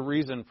there's a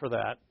reason for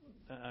that.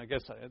 I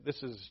guess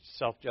this is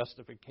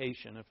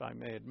self-justification, if I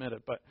may admit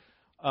it, but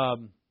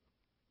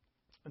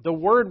the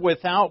word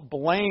without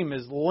blame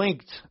is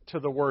linked to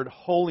the word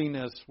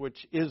holiness,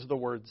 which is the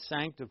word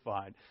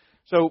sanctified.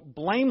 So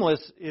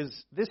blameless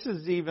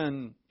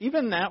even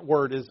that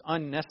word is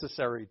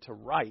unnecessary to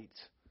write,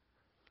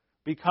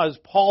 because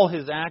Paul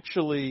has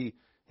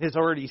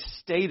already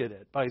stated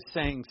it by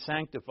saying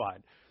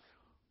sanctified.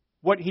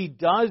 What he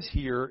does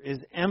here is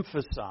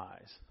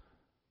emphasize,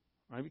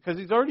 right? Because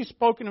he's already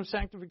spoken of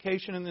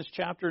sanctification in this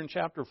chapter, in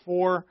chapter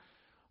 4,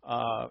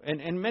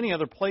 and many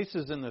other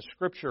places in the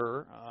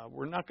Scripture.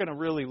 We're not going to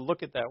really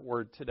look at that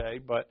word today,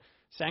 but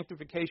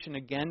sanctification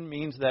again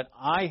means that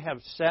I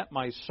have set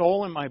my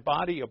soul and my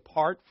body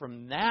apart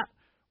from that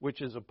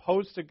which is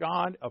opposed to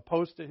God,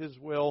 opposed to His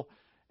will,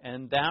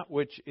 and that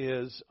which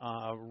is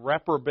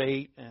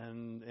reprobate,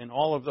 and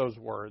all of those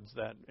words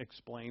that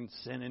explain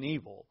sin and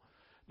evil.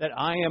 That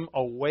I am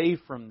away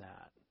from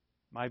that.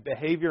 My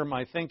behavior,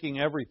 my thinking,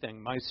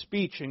 everything, my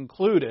speech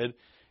included,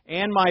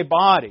 and my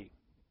body.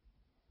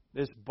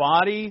 This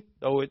body,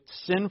 though it's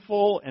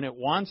sinful and it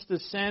wants to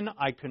sin,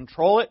 I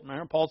control it.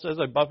 Remember, Paul says,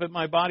 I buffet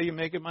my body and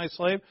make it my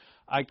slave.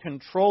 I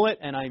control it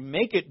and I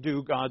make it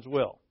do God's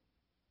will.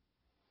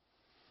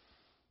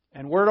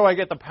 And where do I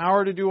get the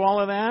power to do all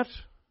of that?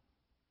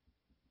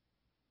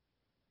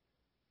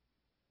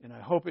 And I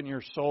hope in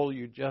your soul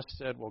you just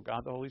said, well,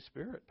 God the Holy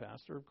Spirit,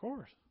 Pastor, of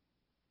course.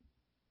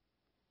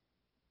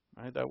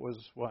 Right? That was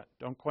what?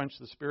 Don't quench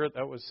the Spirit.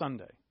 That was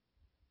Sunday.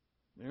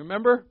 You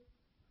remember?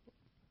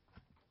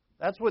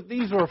 That's what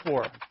these were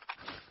for.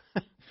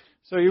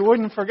 So you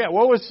wouldn't forget.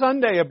 What was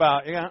Sunday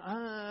about? You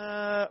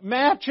go,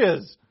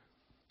 matches.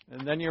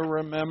 And then you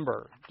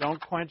remember. Don't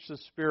quench the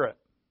Spirit.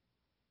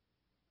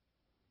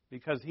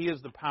 Because He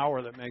is the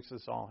power that makes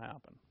this all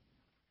happen.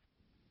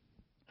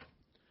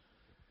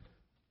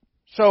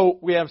 So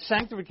we have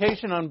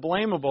sanctification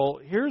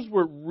unblameable. Here's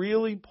what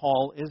really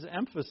Paul is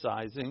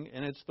emphasizing,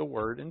 and it's the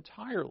word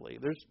entirely.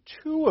 There's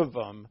two of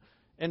them,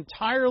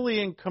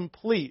 entirely and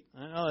complete.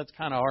 I know that's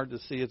kind of hard to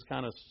see. It's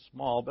kind of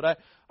small. But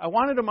I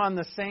wanted them on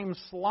the same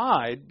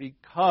slide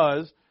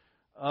because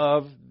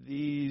of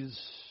these.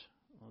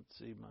 Let's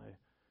see,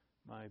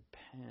 my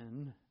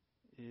pen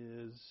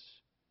is,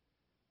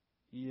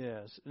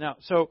 yes. Now,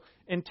 so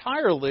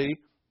entirely,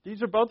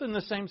 these are both in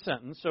the same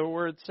sentence. So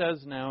where it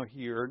says now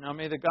here, now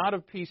may the God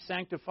of peace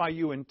sanctify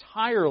you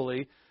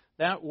entirely.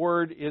 That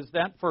word is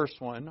that first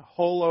one,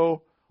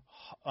 holo.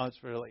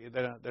 It's really,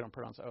 they don't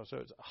pronounce it. So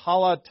it's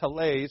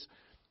halateles,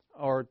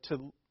 or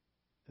to,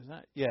 is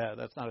that? Yeah,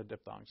 that's not a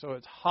diphthong. So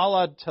it's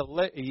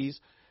halateles,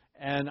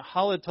 And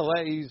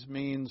halateles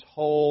means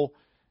whole,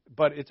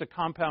 but it's a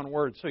compound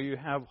word. So you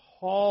have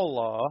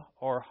hala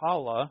or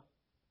hala.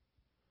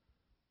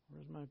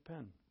 Where's my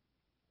pen?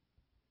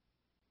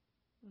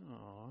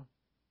 Oh,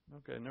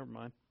 okay, never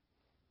mind.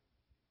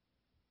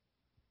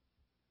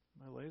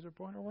 My laser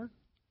pointer work?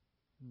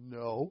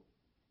 No.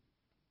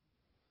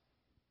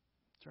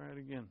 Try it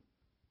again.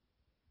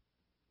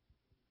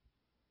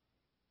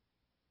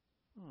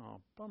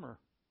 Oh, bummer.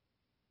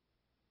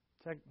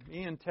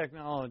 Me and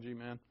technology,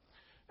 man.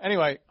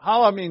 Anyway,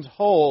 hala means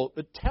whole,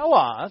 but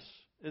telos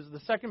is the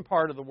second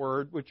part of the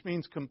word, which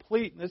means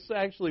complete. And this is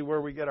actually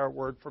where we get our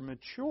word for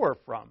mature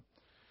from.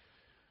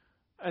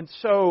 And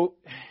so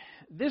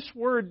this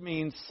word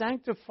means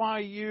sanctify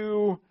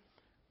you,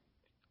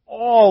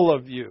 all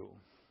of you.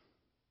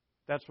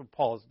 That's what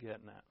Paul is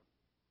getting at.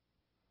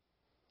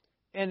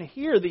 And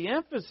here the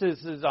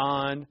emphasis is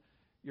on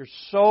your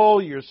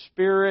soul, your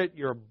spirit,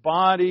 your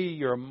body,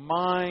 your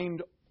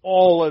mind,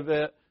 all of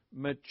it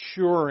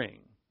maturing.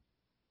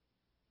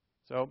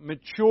 So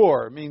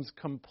mature means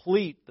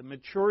complete, the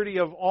maturity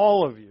of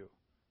all of you.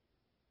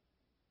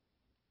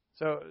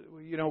 So,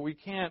 we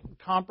can't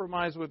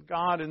compromise with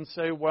God and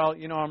say, well,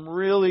 I'm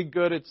really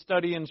good at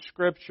studying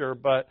Scripture,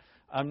 but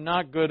I'm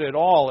not good at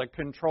all at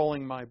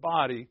controlling my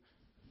body.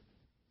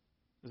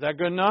 Is that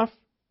good enough?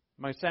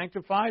 Am I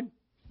sanctified?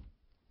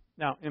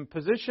 Now, in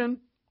position,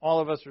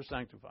 all of us are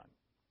sanctified.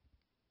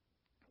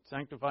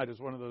 Sanctified is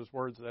one of those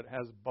words that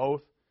has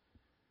both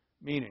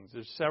meanings.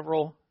 There's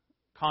several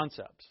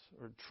concepts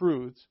or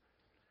truths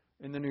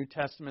in the New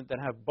Testament that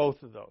have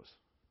both of those.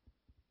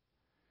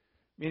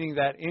 Meaning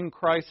that in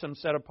Christ I'm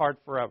set apart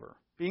forever.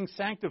 Being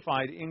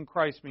sanctified in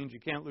Christ means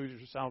you can't lose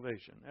your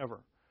salvation,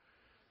 ever.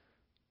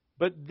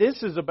 But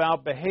this is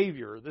about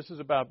behavior. This is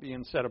about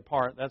being set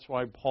apart. That's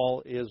why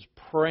Paul is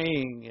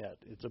praying it.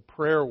 It's a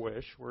prayer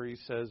wish where he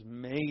says,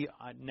 may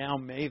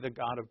the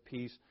God of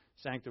peace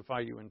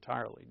sanctify you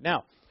entirely.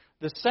 Now,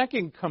 the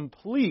second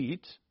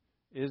complete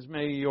is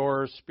may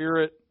your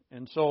spirit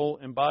and soul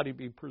and body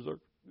be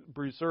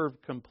preserved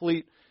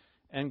complete.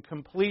 And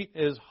complete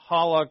is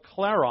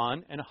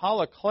halakleron, and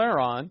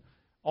halakleron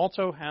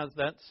also has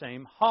that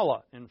same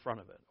hala in front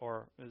of it,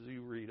 or as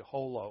you read,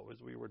 holo,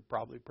 as we would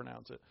probably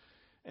pronounce it.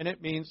 And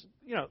it means,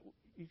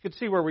 you can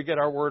see where we get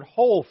our word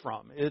whole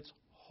from. It's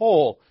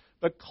whole.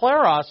 But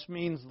kleros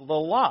means the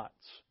lots.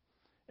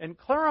 And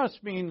kleros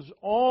means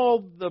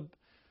all the...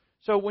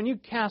 So when you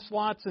cast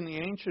lots in the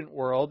ancient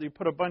world, you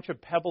put a bunch of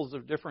pebbles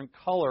of different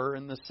color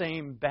in the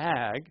same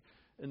bag,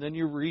 and then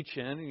you reach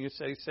in and you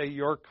say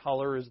your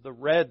color is the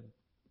red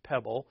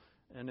pebble,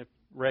 and if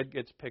red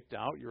gets picked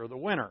out, you're the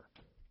winner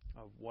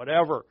of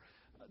whatever.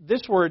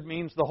 This word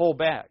means the whole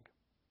bag.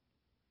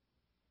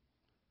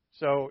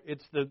 So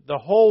it's the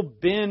whole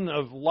bin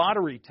of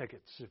lottery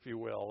tickets, if you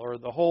will, or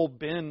the whole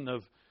bin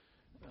of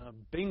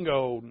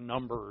bingo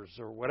numbers,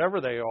 or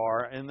whatever they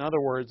are. In other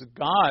words,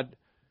 God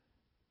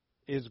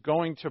is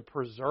going to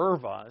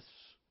preserve us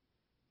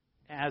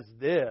as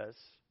this,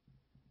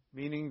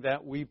 meaning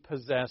that we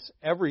possess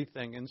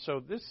everything. And so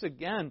this,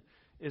 again,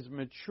 is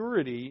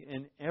maturity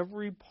in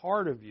every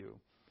part of you.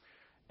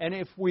 And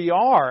if we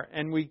are,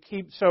 and we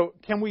keep... So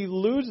can we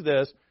lose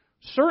this?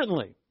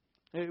 Certainly.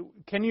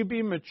 Can you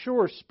be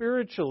mature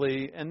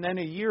spiritually and then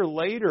a year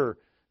later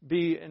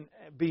be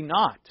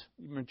not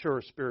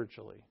mature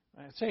spiritually?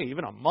 I'd say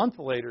even a month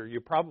later you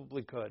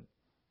probably could.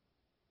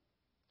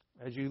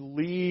 As you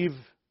leave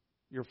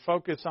your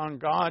focus on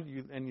God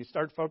and you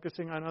start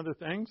focusing on other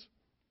things,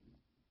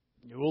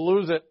 you will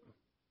lose it.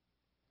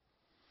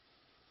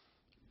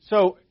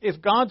 So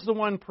if God's the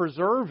one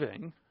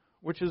preserving,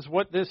 which is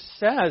what this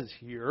says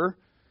here,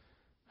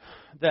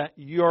 that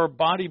your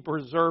body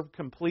preserved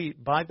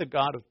complete by the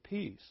God of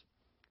peace,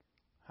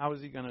 how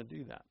is He going to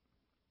do that?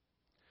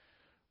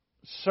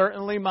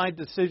 Certainly my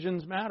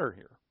decisions matter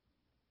here,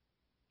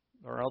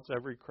 or else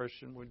every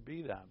Christian would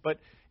be that. But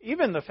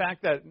even the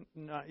fact that,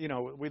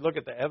 we look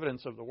at the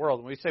evidence of the world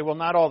and we say, well,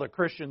 not all the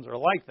Christians are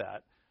like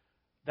that,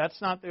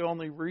 that's not the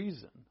only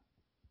reason.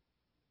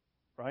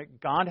 Right?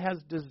 God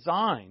has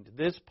designed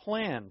this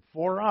plan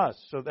for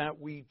us so that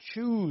we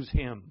choose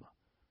Him.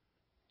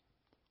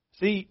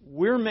 See,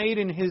 we're made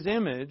in His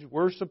image.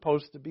 We're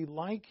supposed to be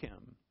like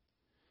Him.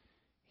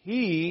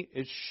 He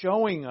is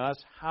showing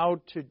us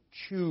how to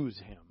choose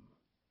Him.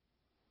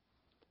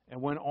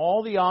 And when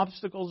all the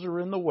obstacles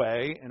are in the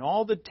way and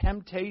all the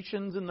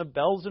temptations and the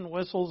bells and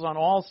whistles on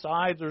all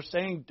sides are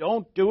saying,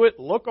 don't do it,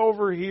 look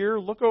over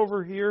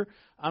here,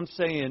 I'm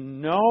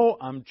saying, no,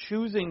 I'm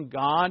choosing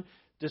God.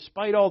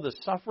 Despite all the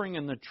suffering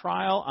and the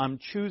trial, I'm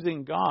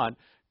choosing God.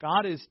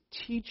 God is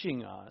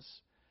teaching us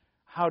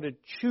how to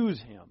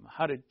choose Him,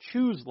 how to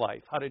choose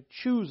life, how to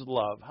choose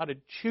love, how to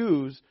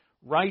choose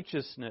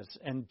righteousness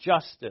and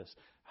justice,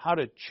 how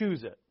to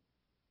choose it.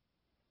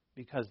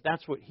 Because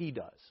that's what He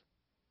does.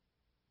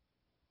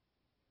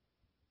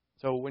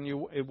 So when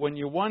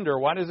you wonder,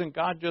 why doesn't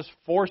God just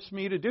force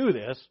me to do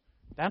this?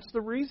 That's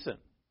the reason.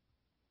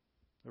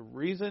 The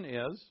reason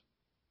is,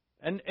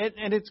 and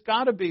it's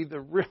got to be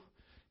the real...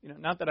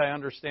 not that I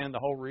understand the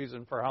whole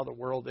reason for how the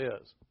world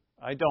is.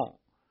 I don't.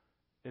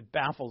 It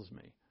baffles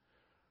me.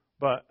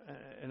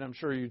 And I'm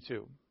sure you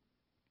too.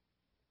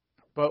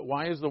 But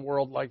why is the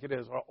world like it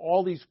is?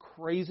 All these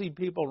crazy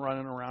people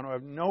running around who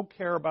have no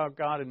care about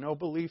God and no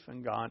belief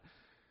in God.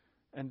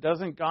 And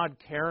doesn't God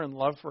care and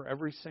love for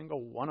every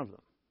single one of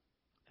them?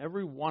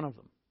 Every one of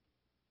them.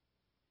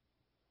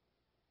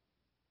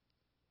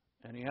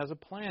 And He has a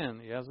plan.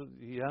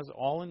 He has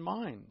all in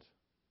mind.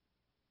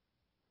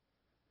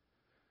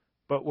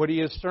 But what He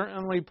has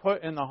certainly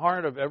put in the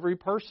heart of every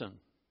person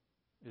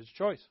is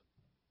choice.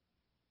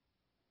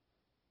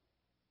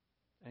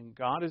 And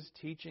God is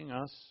teaching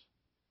us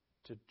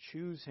to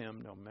choose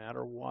Him no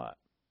matter what.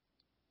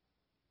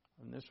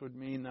 And this would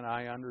mean that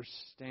I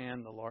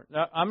understand the Lord.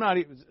 Now,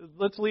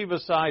 let's leave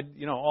aside,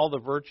 all the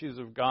virtues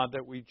of God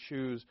that we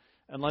choose,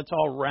 and let's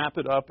all wrap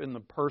it up in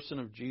the person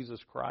of Jesus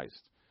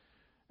Christ.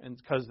 And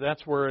because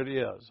that's where it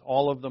is.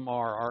 All of them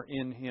are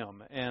in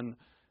Him. And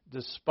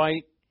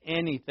despite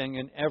anything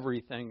and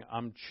everything,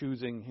 I'm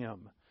choosing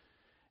Him.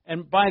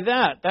 And by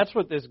that's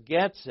what this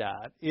gets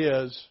at,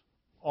 is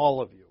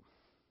all of you.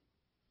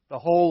 The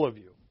whole of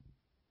you.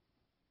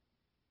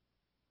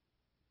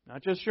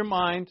 Not just your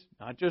mind,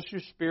 not just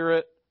your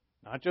spirit,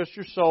 not just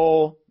your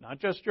soul, not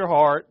just your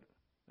heart,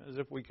 as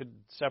if we could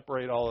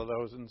separate all of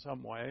those in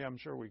some way. I'm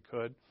sure we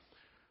could.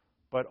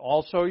 But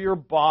also your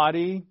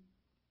body.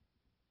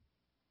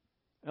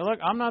 And look,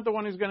 I'm not the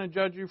one who's going to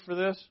judge you for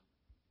this.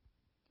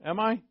 Am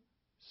I?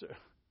 So,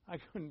 I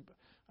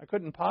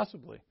couldn't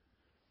possibly.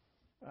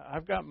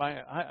 I've got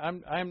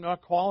I'm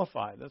not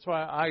qualified. That's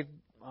why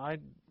I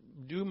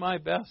do my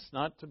best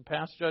not to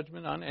pass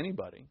judgment on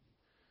anybody.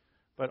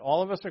 But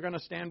all of us are going to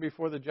stand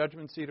before the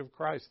judgment seat of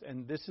Christ,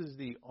 and this is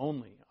the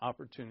only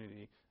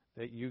opportunity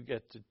that you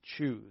get to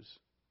choose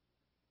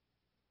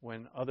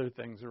when other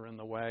things are in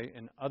the way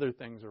and other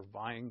things are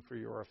vying for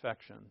your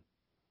affection.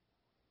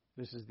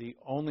 This is the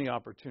only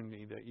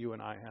opportunity that you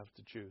and I have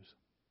to choose.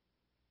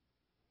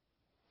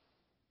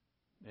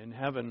 In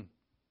heaven,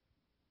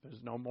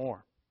 there's no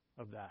more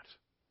of that.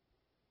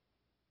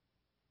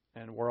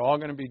 And we're all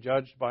going to be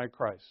judged by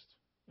Christ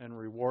and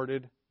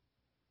rewarded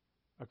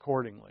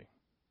accordingly.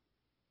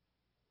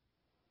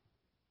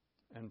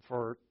 And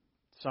for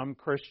some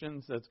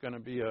Christians, that's going to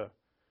be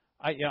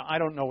I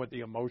don't know what the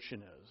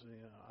emotion is.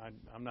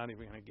 I'm not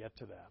even going to get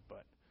to that.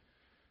 But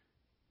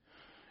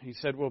He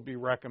said we'll be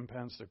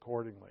recompensed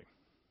accordingly.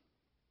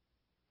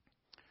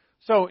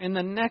 So in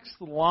the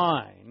next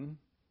line,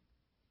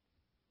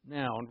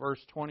 now in verse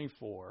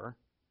 24,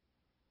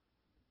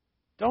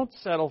 don't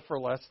settle for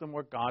less than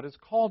what God has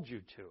called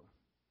you to.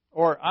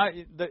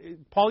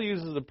 Paul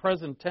uses the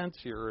present tense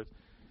here,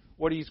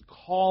 what He's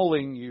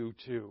calling you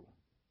to.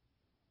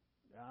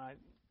 I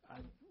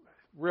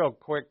real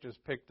quick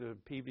just picked a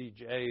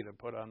PBJ to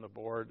put on the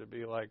board to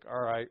be like,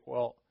 all right,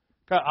 well,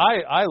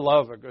 I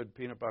love a good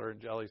peanut butter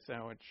and jelly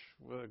sandwich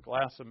with a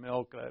glass of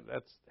milk.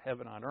 That's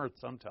heaven on earth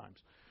sometimes.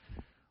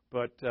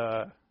 But,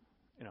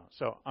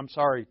 so I'm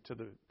sorry to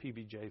the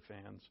PBJ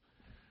fans.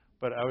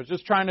 But I was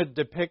just trying to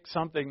depict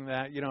something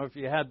that, if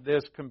you had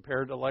this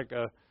compared to like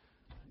a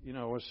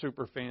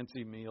super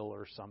fancy meal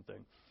or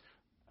something.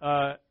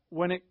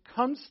 When it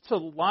comes to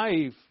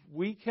life,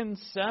 we can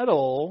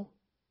settle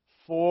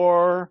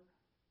for,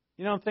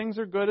 things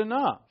are good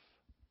enough.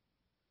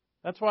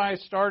 That's why I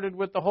started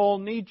with the whole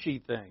Nietzsche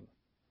thing.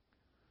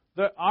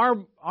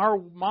 Our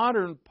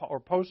modern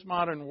or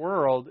postmodern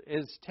world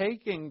is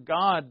taking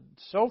God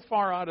so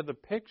far out of the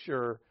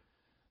picture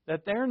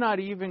that they're not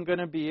even going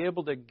to be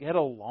able to get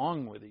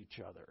along with each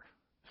other.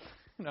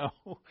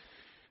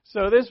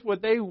 So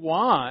what they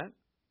want,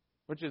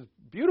 which is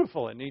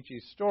beautiful in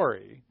Nietzsche's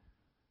story,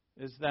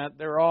 is that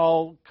they're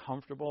all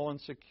comfortable and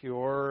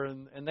secure,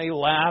 and they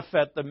laugh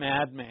at the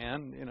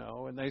madman,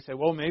 and they say,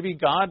 well, maybe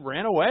God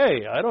ran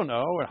away. I don't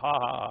know. Ha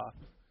ha.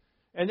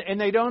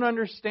 And they don't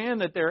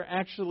understand that they're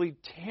actually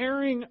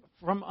tearing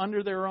from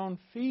under their own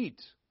feet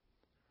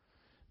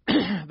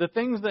the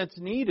things that's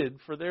needed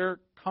for their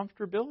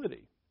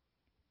comfortability.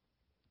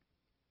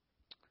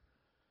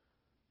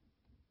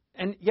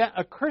 And yet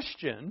a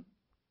Christian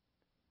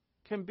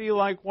can be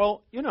like,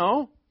 well,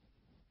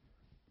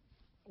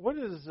 what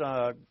does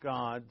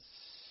God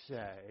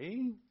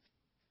say?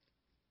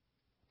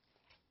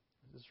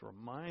 This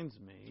reminds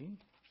me,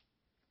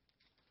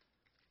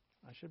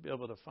 I should be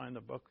able to find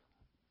the book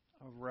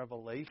of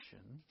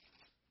Revelation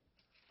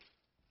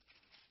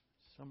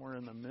somewhere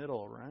in the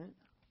middle, right?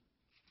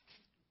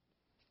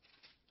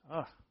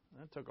 Oh,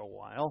 that took a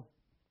while.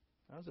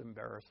 That was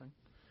embarrassing.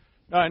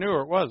 No, I knew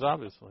where it was,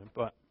 obviously,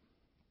 but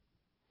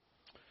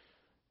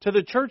to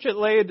the church at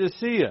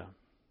Laodicea,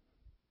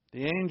 to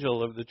the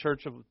angel of the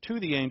church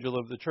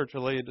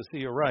of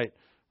Laodicea write,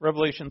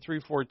 Revelation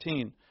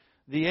 3:14,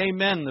 the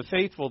Amen, the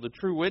faithful, the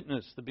true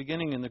witness, the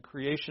beginning and the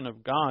creation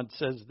of God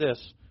says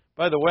this.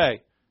 By the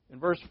way, in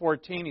verse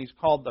 14, he's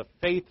called the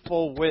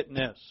faithful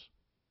witness.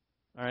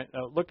 All right,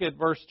 now look at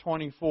verse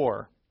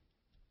 24.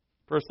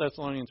 1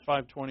 Thessalonians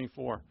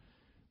 5:24.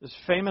 This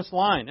famous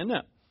line, isn't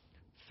it?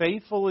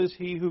 Faithful is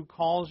he who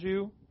calls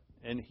you,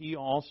 and he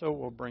also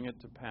will bring it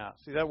to pass.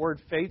 See that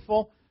word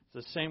faithful?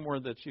 It's the same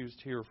word that's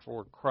used here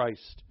for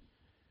Christ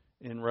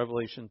in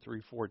Revelation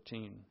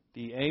 3:14.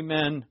 The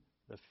Amen,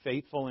 the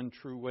faithful and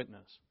true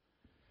witness.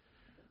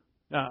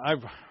 Now,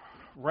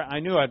 I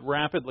knew I'd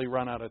rapidly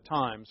run out of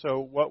time,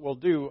 so what we'll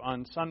do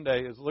on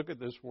Sunday is look at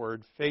this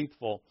word,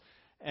 faithful.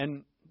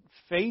 And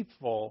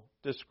faithful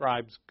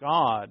describes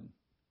God.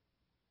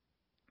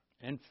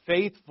 And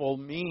faithful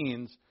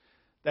means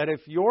that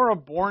if you're a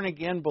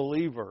born-again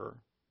believer,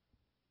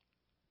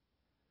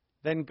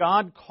 then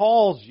God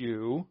calls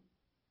you.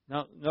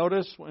 Now,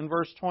 notice in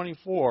verse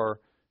 24,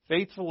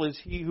 faithful is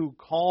he who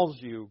calls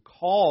you.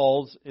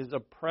 Calls is a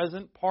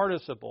present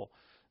participle.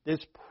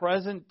 This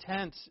present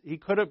tense,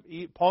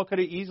 Paul could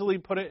have easily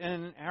put it in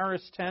an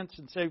aorist tense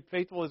and say,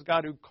 faithful is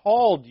God who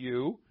called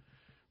you,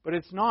 but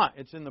it's not.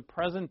 It's in the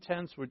present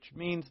tense, which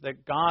means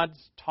that God's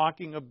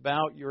talking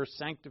about your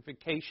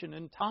sanctification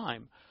in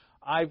time.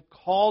 I've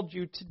called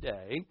you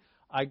today.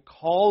 I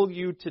call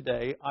you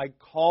today. I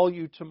call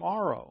you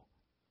tomorrow.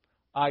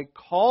 I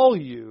call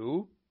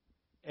you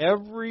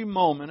every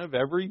moment of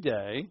every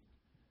day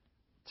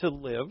to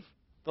live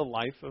the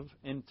life of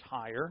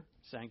entire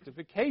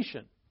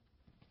sanctification.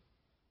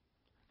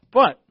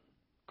 But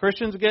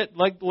Christians get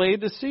like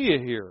Laodicea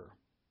here.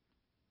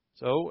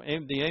 So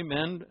the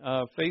Amen,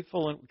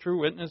 faithful and true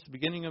witness, the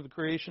beginning of the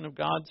creation of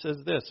God, says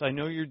this: I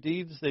know your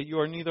deeds, that you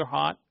are neither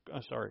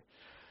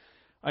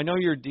I know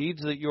your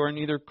deeds, that you are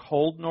neither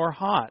cold nor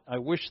hot. I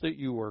wish that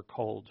you were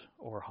cold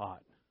or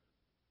hot.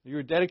 You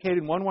are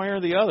dedicated one way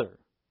or the other.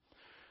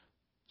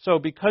 So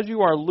because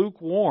you are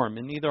lukewarm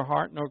and neither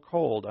hot nor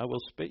cold, I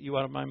will spit you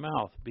out of my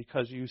mouth.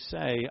 Because you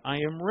say, I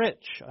am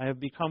rich, I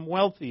have become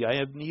wealthy, I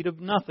have need of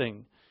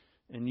nothing.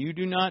 And you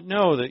do not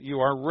know that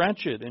you are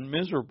wretched and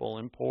miserable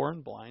and poor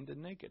and blind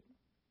and naked.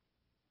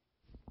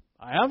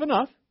 I have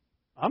enough.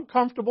 I'm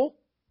comfortable.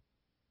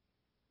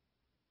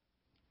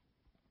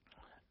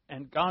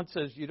 And God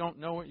says you don't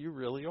know what you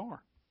really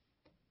are.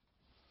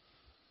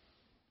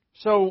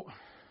 So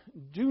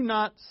do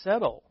not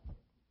settle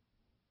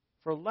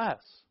for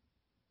less.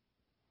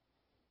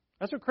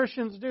 That's what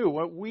Christians do.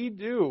 What we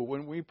do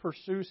when we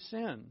pursue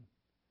sin.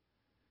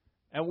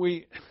 And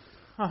we...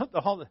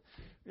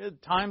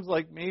 times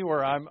like me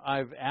where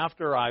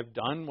after I've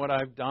done what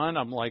I've done,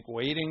 I'm like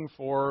waiting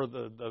for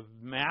the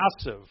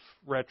massive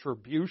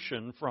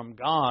retribution from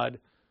God.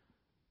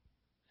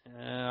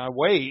 And I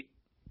wait.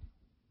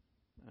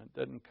 And it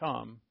doesn't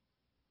come.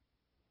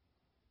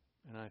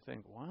 And I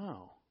think,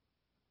 wow,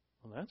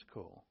 well, that's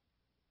cool.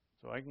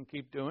 So I can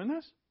keep doing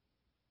this?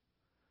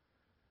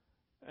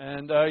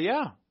 And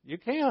yeah, you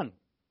can.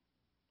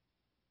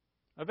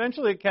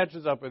 Eventually it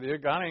catches up with you.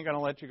 God ain't going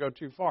to let you go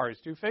too far.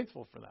 He's too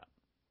faithful for that.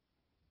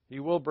 He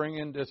will bring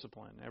in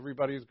discipline.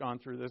 Everybody who's gone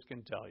through this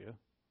can tell you.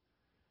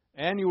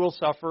 And you will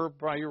suffer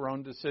by your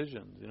own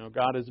decisions. You know,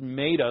 God has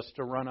made us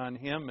to run on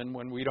Him, and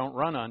when we don't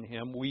run on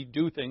Him, we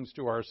do things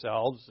to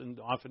ourselves, and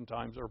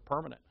oftentimes are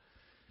permanent.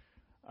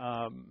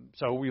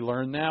 So we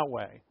learn that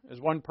way. As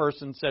one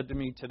person said to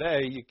me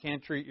today, you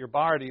can't treat your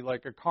body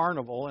like a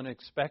carnival and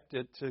expect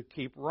it to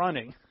keep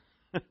running.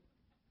 He's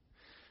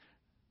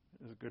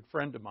a good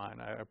friend of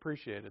mine. I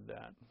appreciated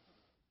that.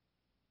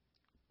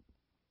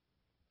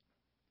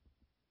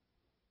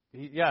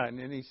 And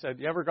then he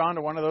said, you ever gone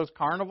to one of those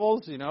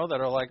carnivals, that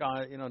are like,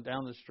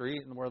 down the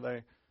street, and where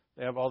they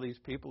have all these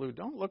people who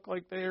don't look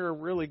like they are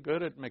really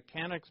good at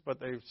mechanics,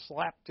 but they've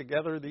slapped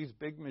together these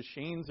big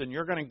machines, and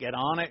you're going to get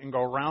on it and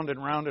go round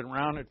and round and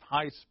round at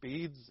high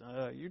speeds.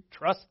 You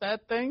trust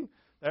that thing,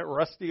 that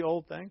rusty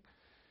old thing?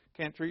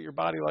 Can't treat your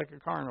body like a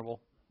carnival.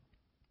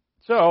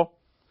 So,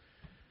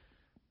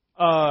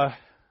 God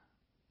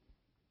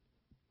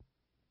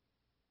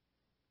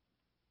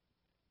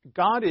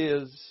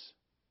is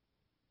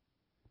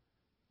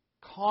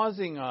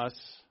causing us.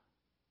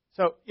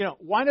 So,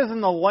 why doesn't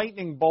the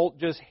lightning bolt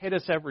just hit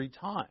us every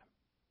time?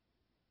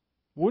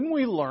 Wouldn't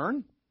we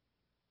learn?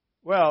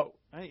 Well,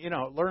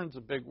 learn's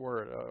a big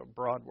word, a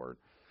broad word.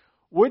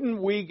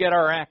 Wouldn't we get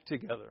our act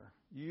together?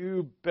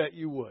 You bet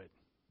you would.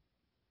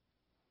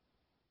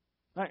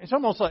 It's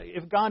almost like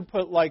if God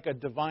put like a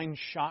divine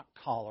shock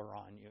collar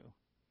on you,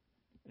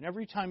 and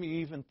every time you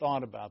even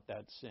thought about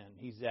that sin,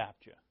 He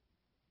zapped you,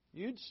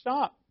 you'd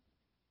stop.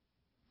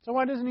 So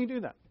why doesn't He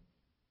do that?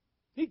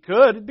 He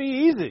could. It'd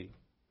be easy.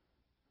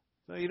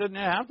 So He doesn't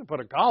have to put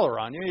a collar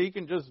on you. He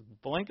can just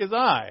blink His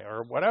eye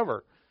or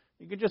whatever.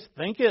 He can just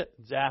think it,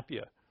 zap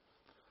you.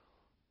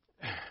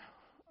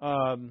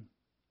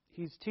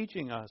 He's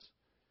teaching us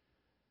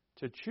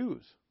to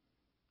choose.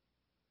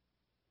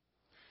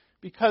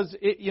 Because,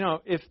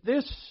 if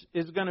this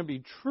is going to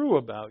be true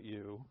about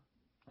you,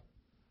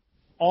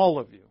 all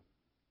of you,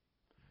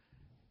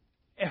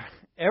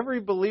 every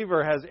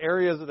believer has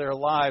areas of their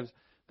lives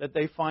that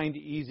they find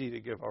easy to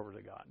give over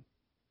to God.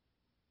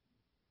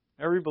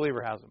 Every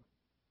believer has them.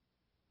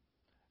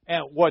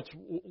 And what's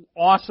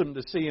awesome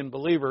to see in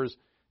believers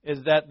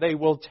is that they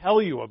will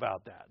tell you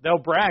about that. They'll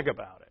brag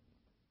about it.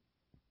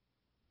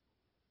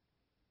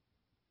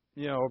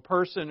 A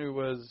person who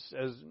has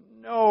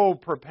no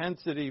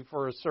propensity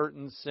for a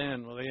certain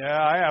sin. Well, yeah,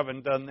 I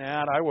haven't done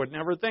that. I would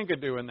never think of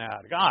doing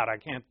that. God, I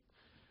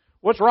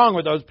What's wrong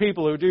with those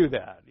people who do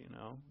that?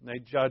 They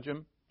judge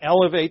them,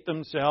 elevate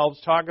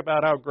themselves, talk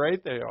about how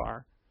great they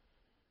are.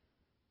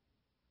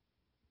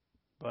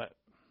 But,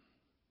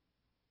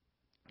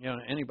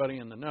 anybody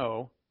in the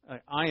know,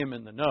 I am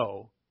in the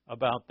know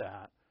about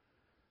that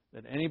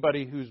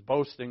anybody who's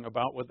boasting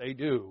about what they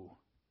do,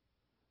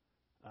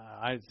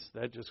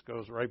 that just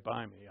goes right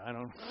by me. I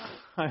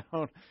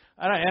don't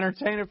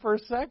entertain it for a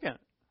second,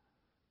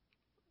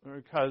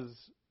 because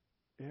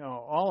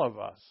all of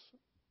us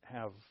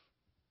have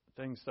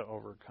things to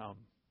overcome.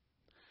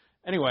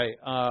 Anyway,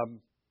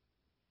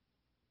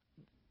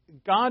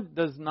 God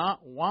does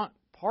not want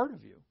part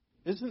of you.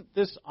 Isn't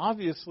this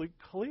obviously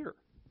clear?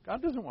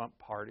 God doesn't want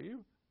part of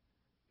you.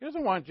 He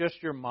doesn't want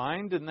just your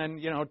mind and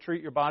then,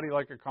 treat your body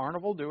like a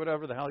carnival, do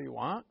whatever the hell you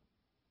want.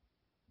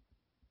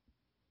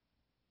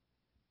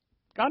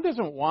 God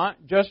doesn't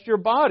want just your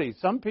body.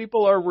 Some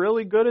people are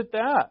really good at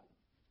that.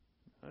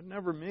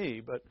 Never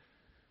me, but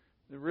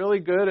they're really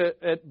good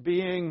at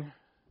being,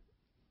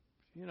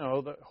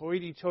 the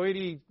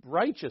hoity-toity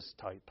righteous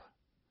type.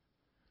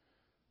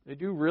 They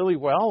do really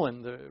well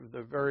in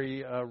the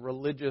very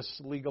religious,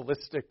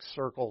 legalistic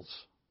circles.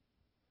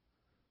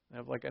 They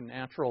have like a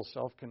natural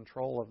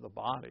self-control of the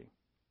body.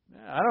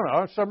 I don't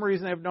know. For some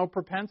reason, they have no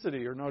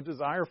propensity or no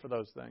desire for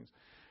those things.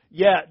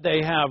 Yet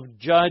they have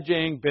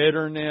judging,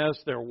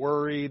 bitterness, they're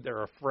worried,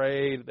 they're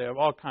afraid, they have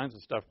all kinds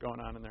of stuff going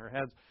on in their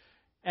heads.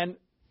 And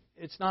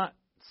it's not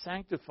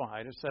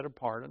sanctified or set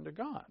apart unto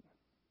God.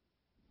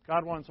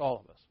 God wants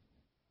all of us.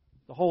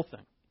 The whole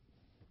thing.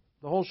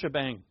 The whole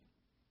shebang.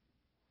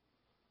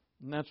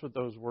 And that's what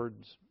those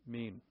words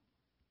mean.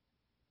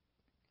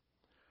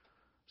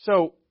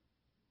 So,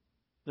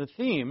 the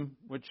theme,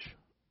 which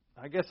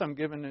I guess I'm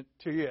giving it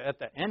to you at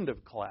the end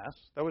of class.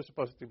 That was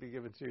supposed to be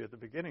given to you at the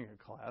beginning of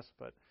class,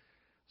 but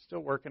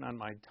still working on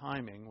my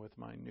timing with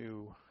my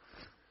new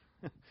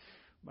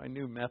my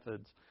new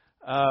methods.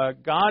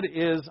 God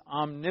is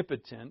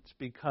omnipotent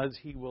because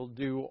He will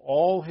do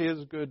all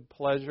His good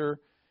pleasure,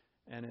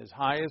 and His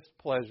highest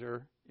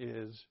pleasure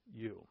is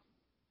you.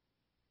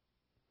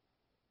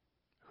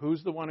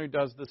 Who's the one who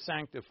does the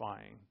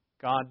sanctifying?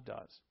 God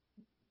does.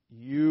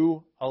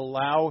 You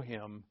allow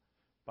Him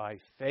by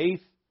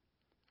faith.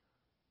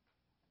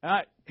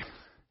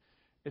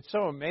 It's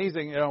so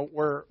amazing. We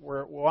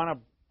want to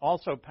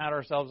also pat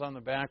ourselves on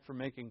the back for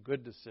making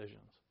good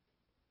decisions.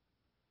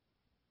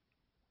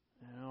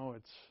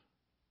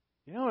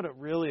 You know what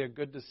really a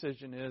good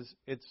decision is?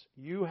 It's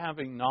you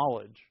having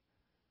knowledge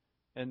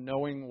and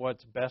knowing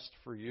what's best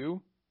for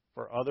you,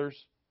 for others,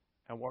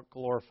 and what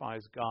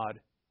glorifies God,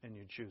 and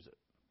you choose it.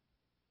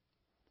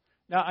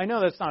 Now, I know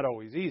that's not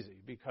always easy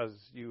because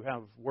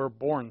we're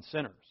born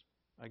sinners.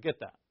 I get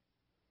that.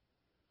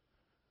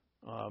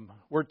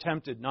 We're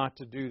tempted not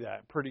to do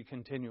that pretty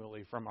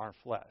continually from our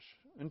flesh.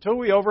 Until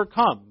we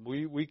overcome,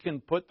 we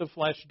can put the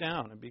flesh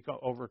down and become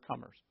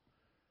overcomers.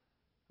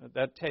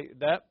 That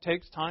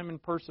takes time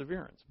and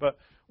perseverance. But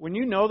when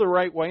you know the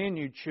right way and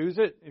you choose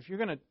it, if you're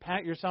going to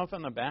pat yourself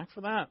on the back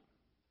for that,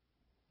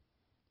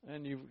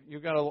 then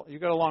you've got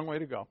a long way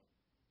to go.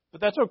 But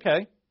that's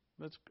okay.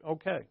 That's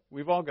okay.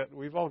 We've all got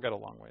a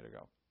long way to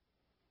go.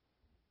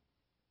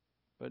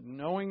 But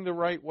knowing the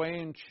right way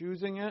and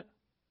choosing it,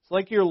 it's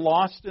like you're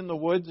lost in the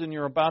woods and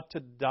you're about to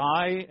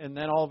die, and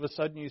then all of a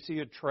sudden you see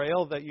a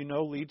trail that you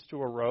know leads to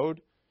a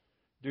road.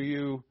 Do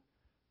you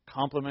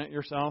compliment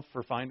yourself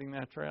for finding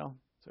that trail?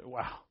 Say,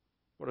 wow,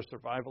 what a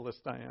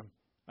survivalist I am.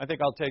 I think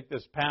I'll take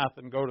this path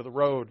and go to the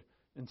road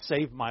and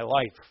save my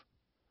life.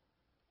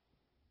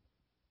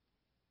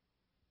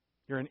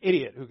 You're an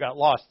idiot who got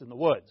lost in the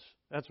woods.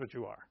 That's what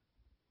you are.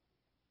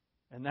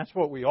 And that's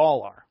what we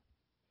all are,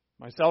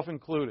 myself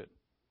included.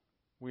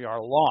 We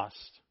are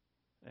lost,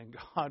 and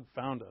God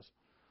found us.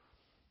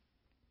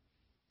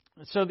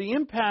 So the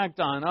impact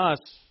on us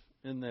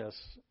in this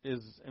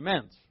is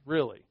immense,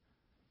 really,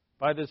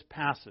 by this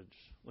passage.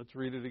 Let's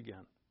read it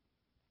again.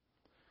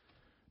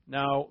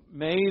 Now,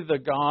 may the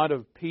God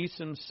of peace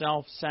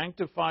Himself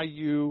sanctify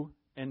you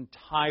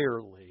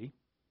entirely,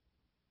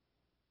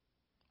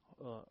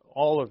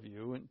 all of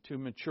you, to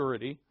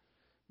maturity.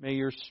 May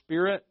your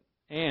spirit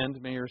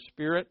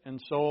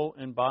and soul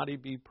and body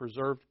be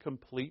preserved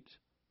complete.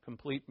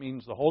 Complete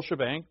means the whole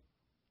shebang.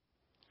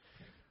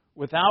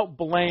 Without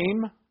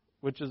blame,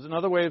 which is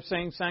another way of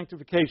saying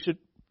sanctification,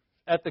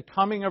 at the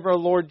coming of our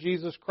Lord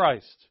Jesus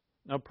Christ.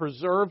 Now,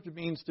 preserved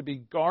means to be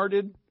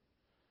guarded.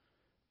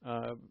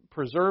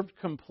 Preserved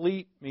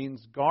complete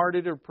means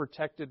guarded or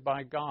protected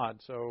by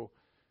God. So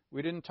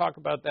we didn't talk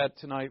about that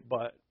tonight,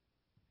 but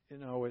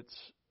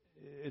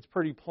it's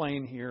pretty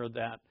plain here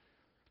that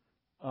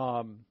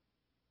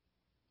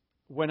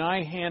when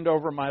I hand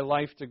over my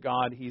life to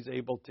God, He's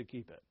able to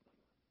keep it.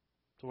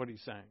 That's what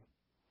He's saying.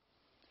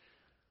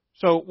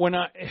 So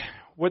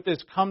what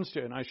this comes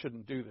to, and I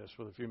shouldn't do this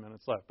with a few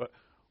minutes left, but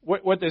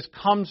what this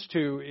comes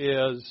to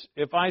is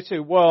if I say,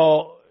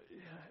 well,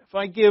 if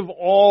I give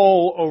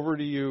all over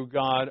to you,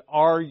 God,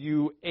 are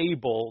you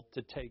able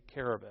to take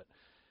care of it?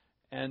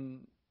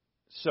 And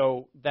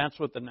so that's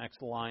what the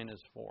next line is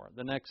for.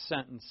 The next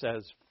sentence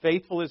says,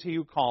 faithful is He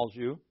who calls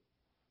you.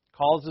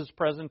 calls is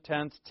present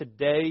tense.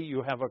 Today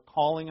you have a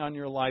calling on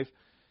your life,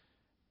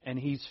 and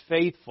He's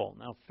faithful.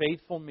 Now,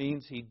 faithful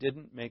means He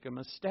didn't make a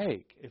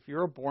mistake. If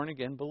you're a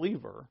born-again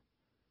believer,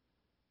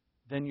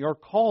 then you're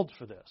called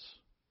for this.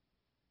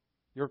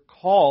 You're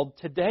called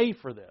today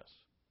for this.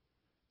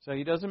 So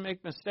He doesn't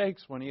make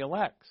mistakes when He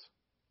elects.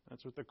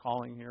 That's what the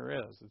calling here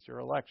is. It's your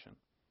election.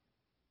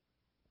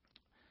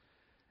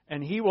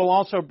 And He will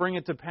also bring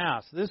it to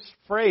pass. This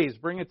phrase,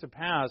 bring it to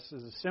pass,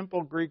 is a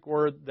simple Greek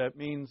word that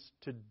means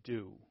to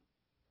do.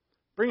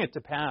 Bring it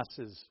to pass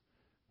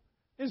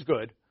is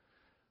good.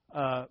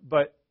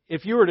 But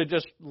if you were to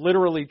just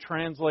literally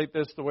translate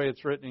this the way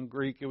it's written in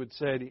Greek, it would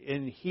say,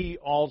 and He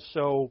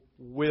also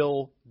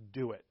will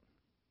do it.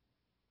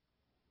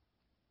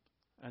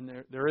 And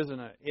there isn't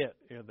a it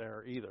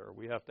there either.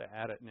 We have to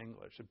add it in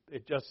English.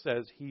 It just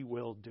says He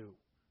will do.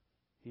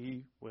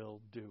 He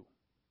will do.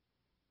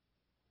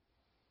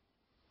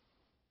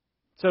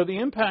 So the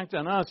impact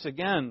on us,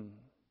 again,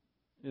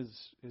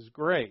 is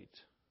great.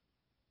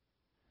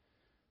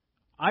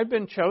 I've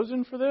been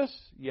chosen for this?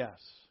 Yes.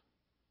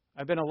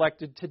 I've been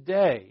elected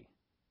today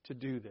to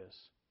do this?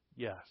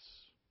 Yes.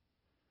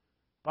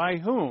 By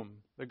whom?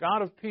 The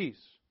God of peace.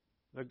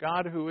 The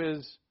God who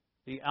is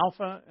the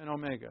Alpha and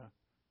Omega.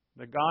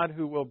 The God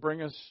who will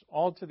bring us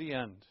all to the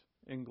end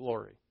in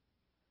glory.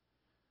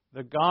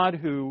 The God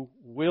who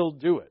will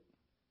do it.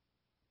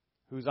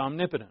 Who's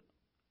omnipotent.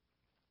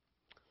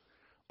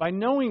 By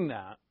knowing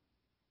that,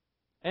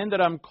 and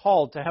that I'm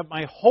called to have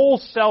my whole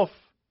self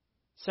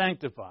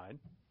sanctified,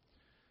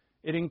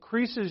 it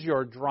increases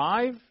your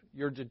drive,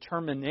 your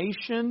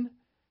determination,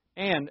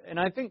 and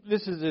I think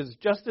this is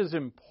just as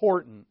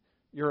important,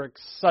 your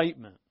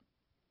excitement.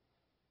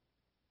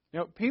 You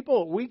know,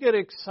 people, we get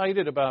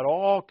excited about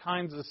all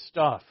kinds of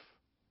stuff.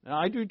 And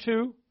I do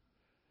too.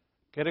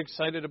 Get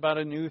excited about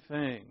a new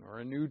thing, or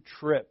a new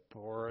trip,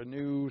 or a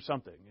new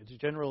something. It's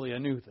generally a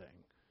new thing.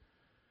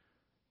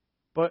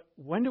 But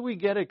when do we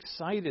get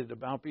excited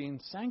about being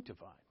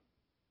sanctified?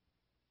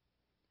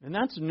 And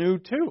that's new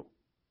too.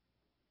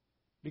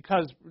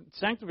 Because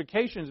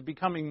sanctification is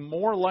becoming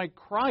more like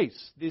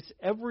Christ.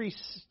 Every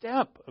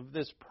step of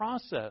this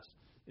process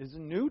is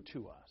new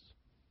to us.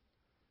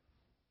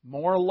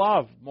 More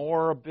love,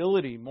 more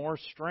ability, more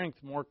strength,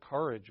 more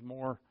courage,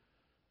 more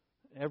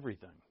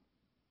everything.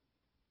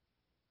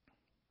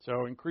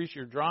 So increase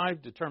your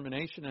drive,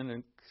 determination,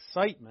 and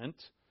excitement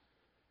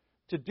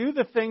to do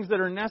the things that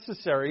are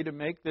necessary to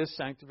make this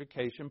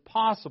sanctification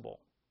possible,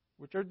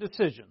 which are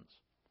decisions.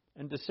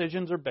 And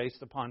decisions are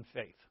based upon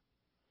faith.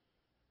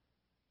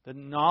 The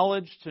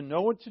knowledge to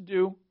know what to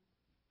do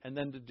and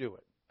then to do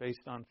it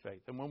based on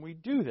faith. And when we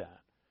do that,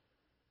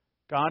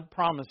 God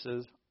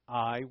promises,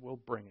 I will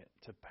bring it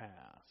to pass.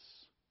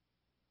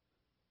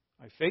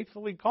 I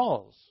faithfully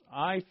call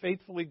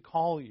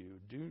you.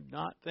 Do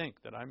not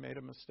think that I made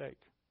a mistake.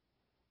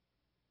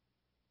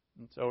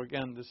 And so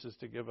again, this is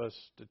to give us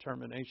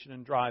determination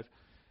and drive.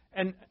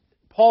 And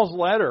Paul's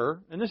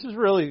letter, and this is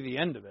really the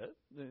end of it.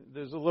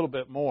 There's a little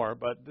bit more,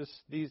 but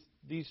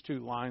these two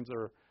lines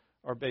are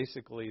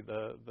basically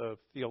the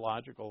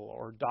theological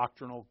or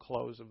doctrinal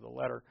close of the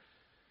letter.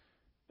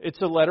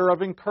 It's a letter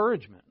of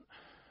encouragement.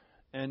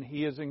 And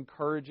he is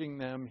encouraging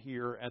them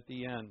here at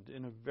the end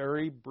in a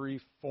very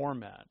brief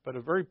format, but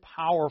a very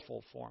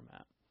powerful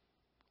format.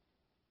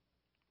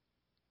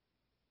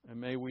 And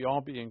may we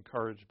all be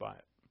encouraged by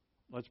it.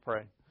 Let's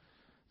pray.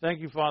 Thank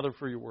you, Father,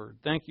 for your word.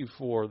 Thank you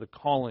for the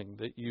calling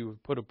that you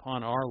have put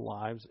upon our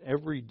lives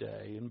every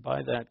day. And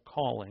by that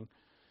calling,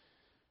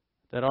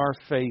 that our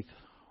faith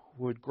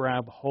would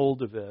grab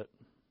hold of it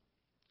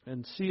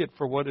and see it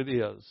for what it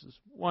is, this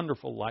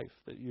wonderful life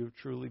that you've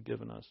truly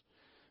given us.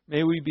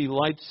 May we be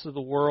lights to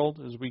the world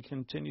as we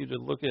continue to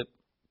look at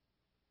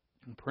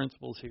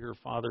principles here,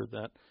 Father,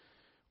 that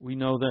we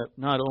know that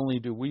not only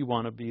do we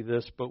want to be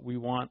this, but we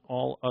want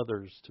all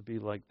others to be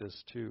like this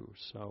too.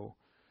 So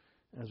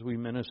as we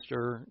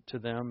minister to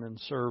them and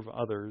serve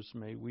others,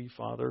 may we,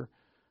 Father,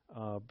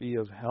 be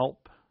of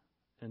help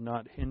and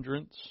not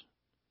hindrance,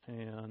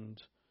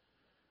 and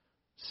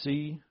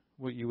see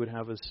what you would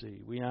have us see.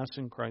 We ask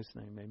in Christ's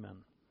name, amen.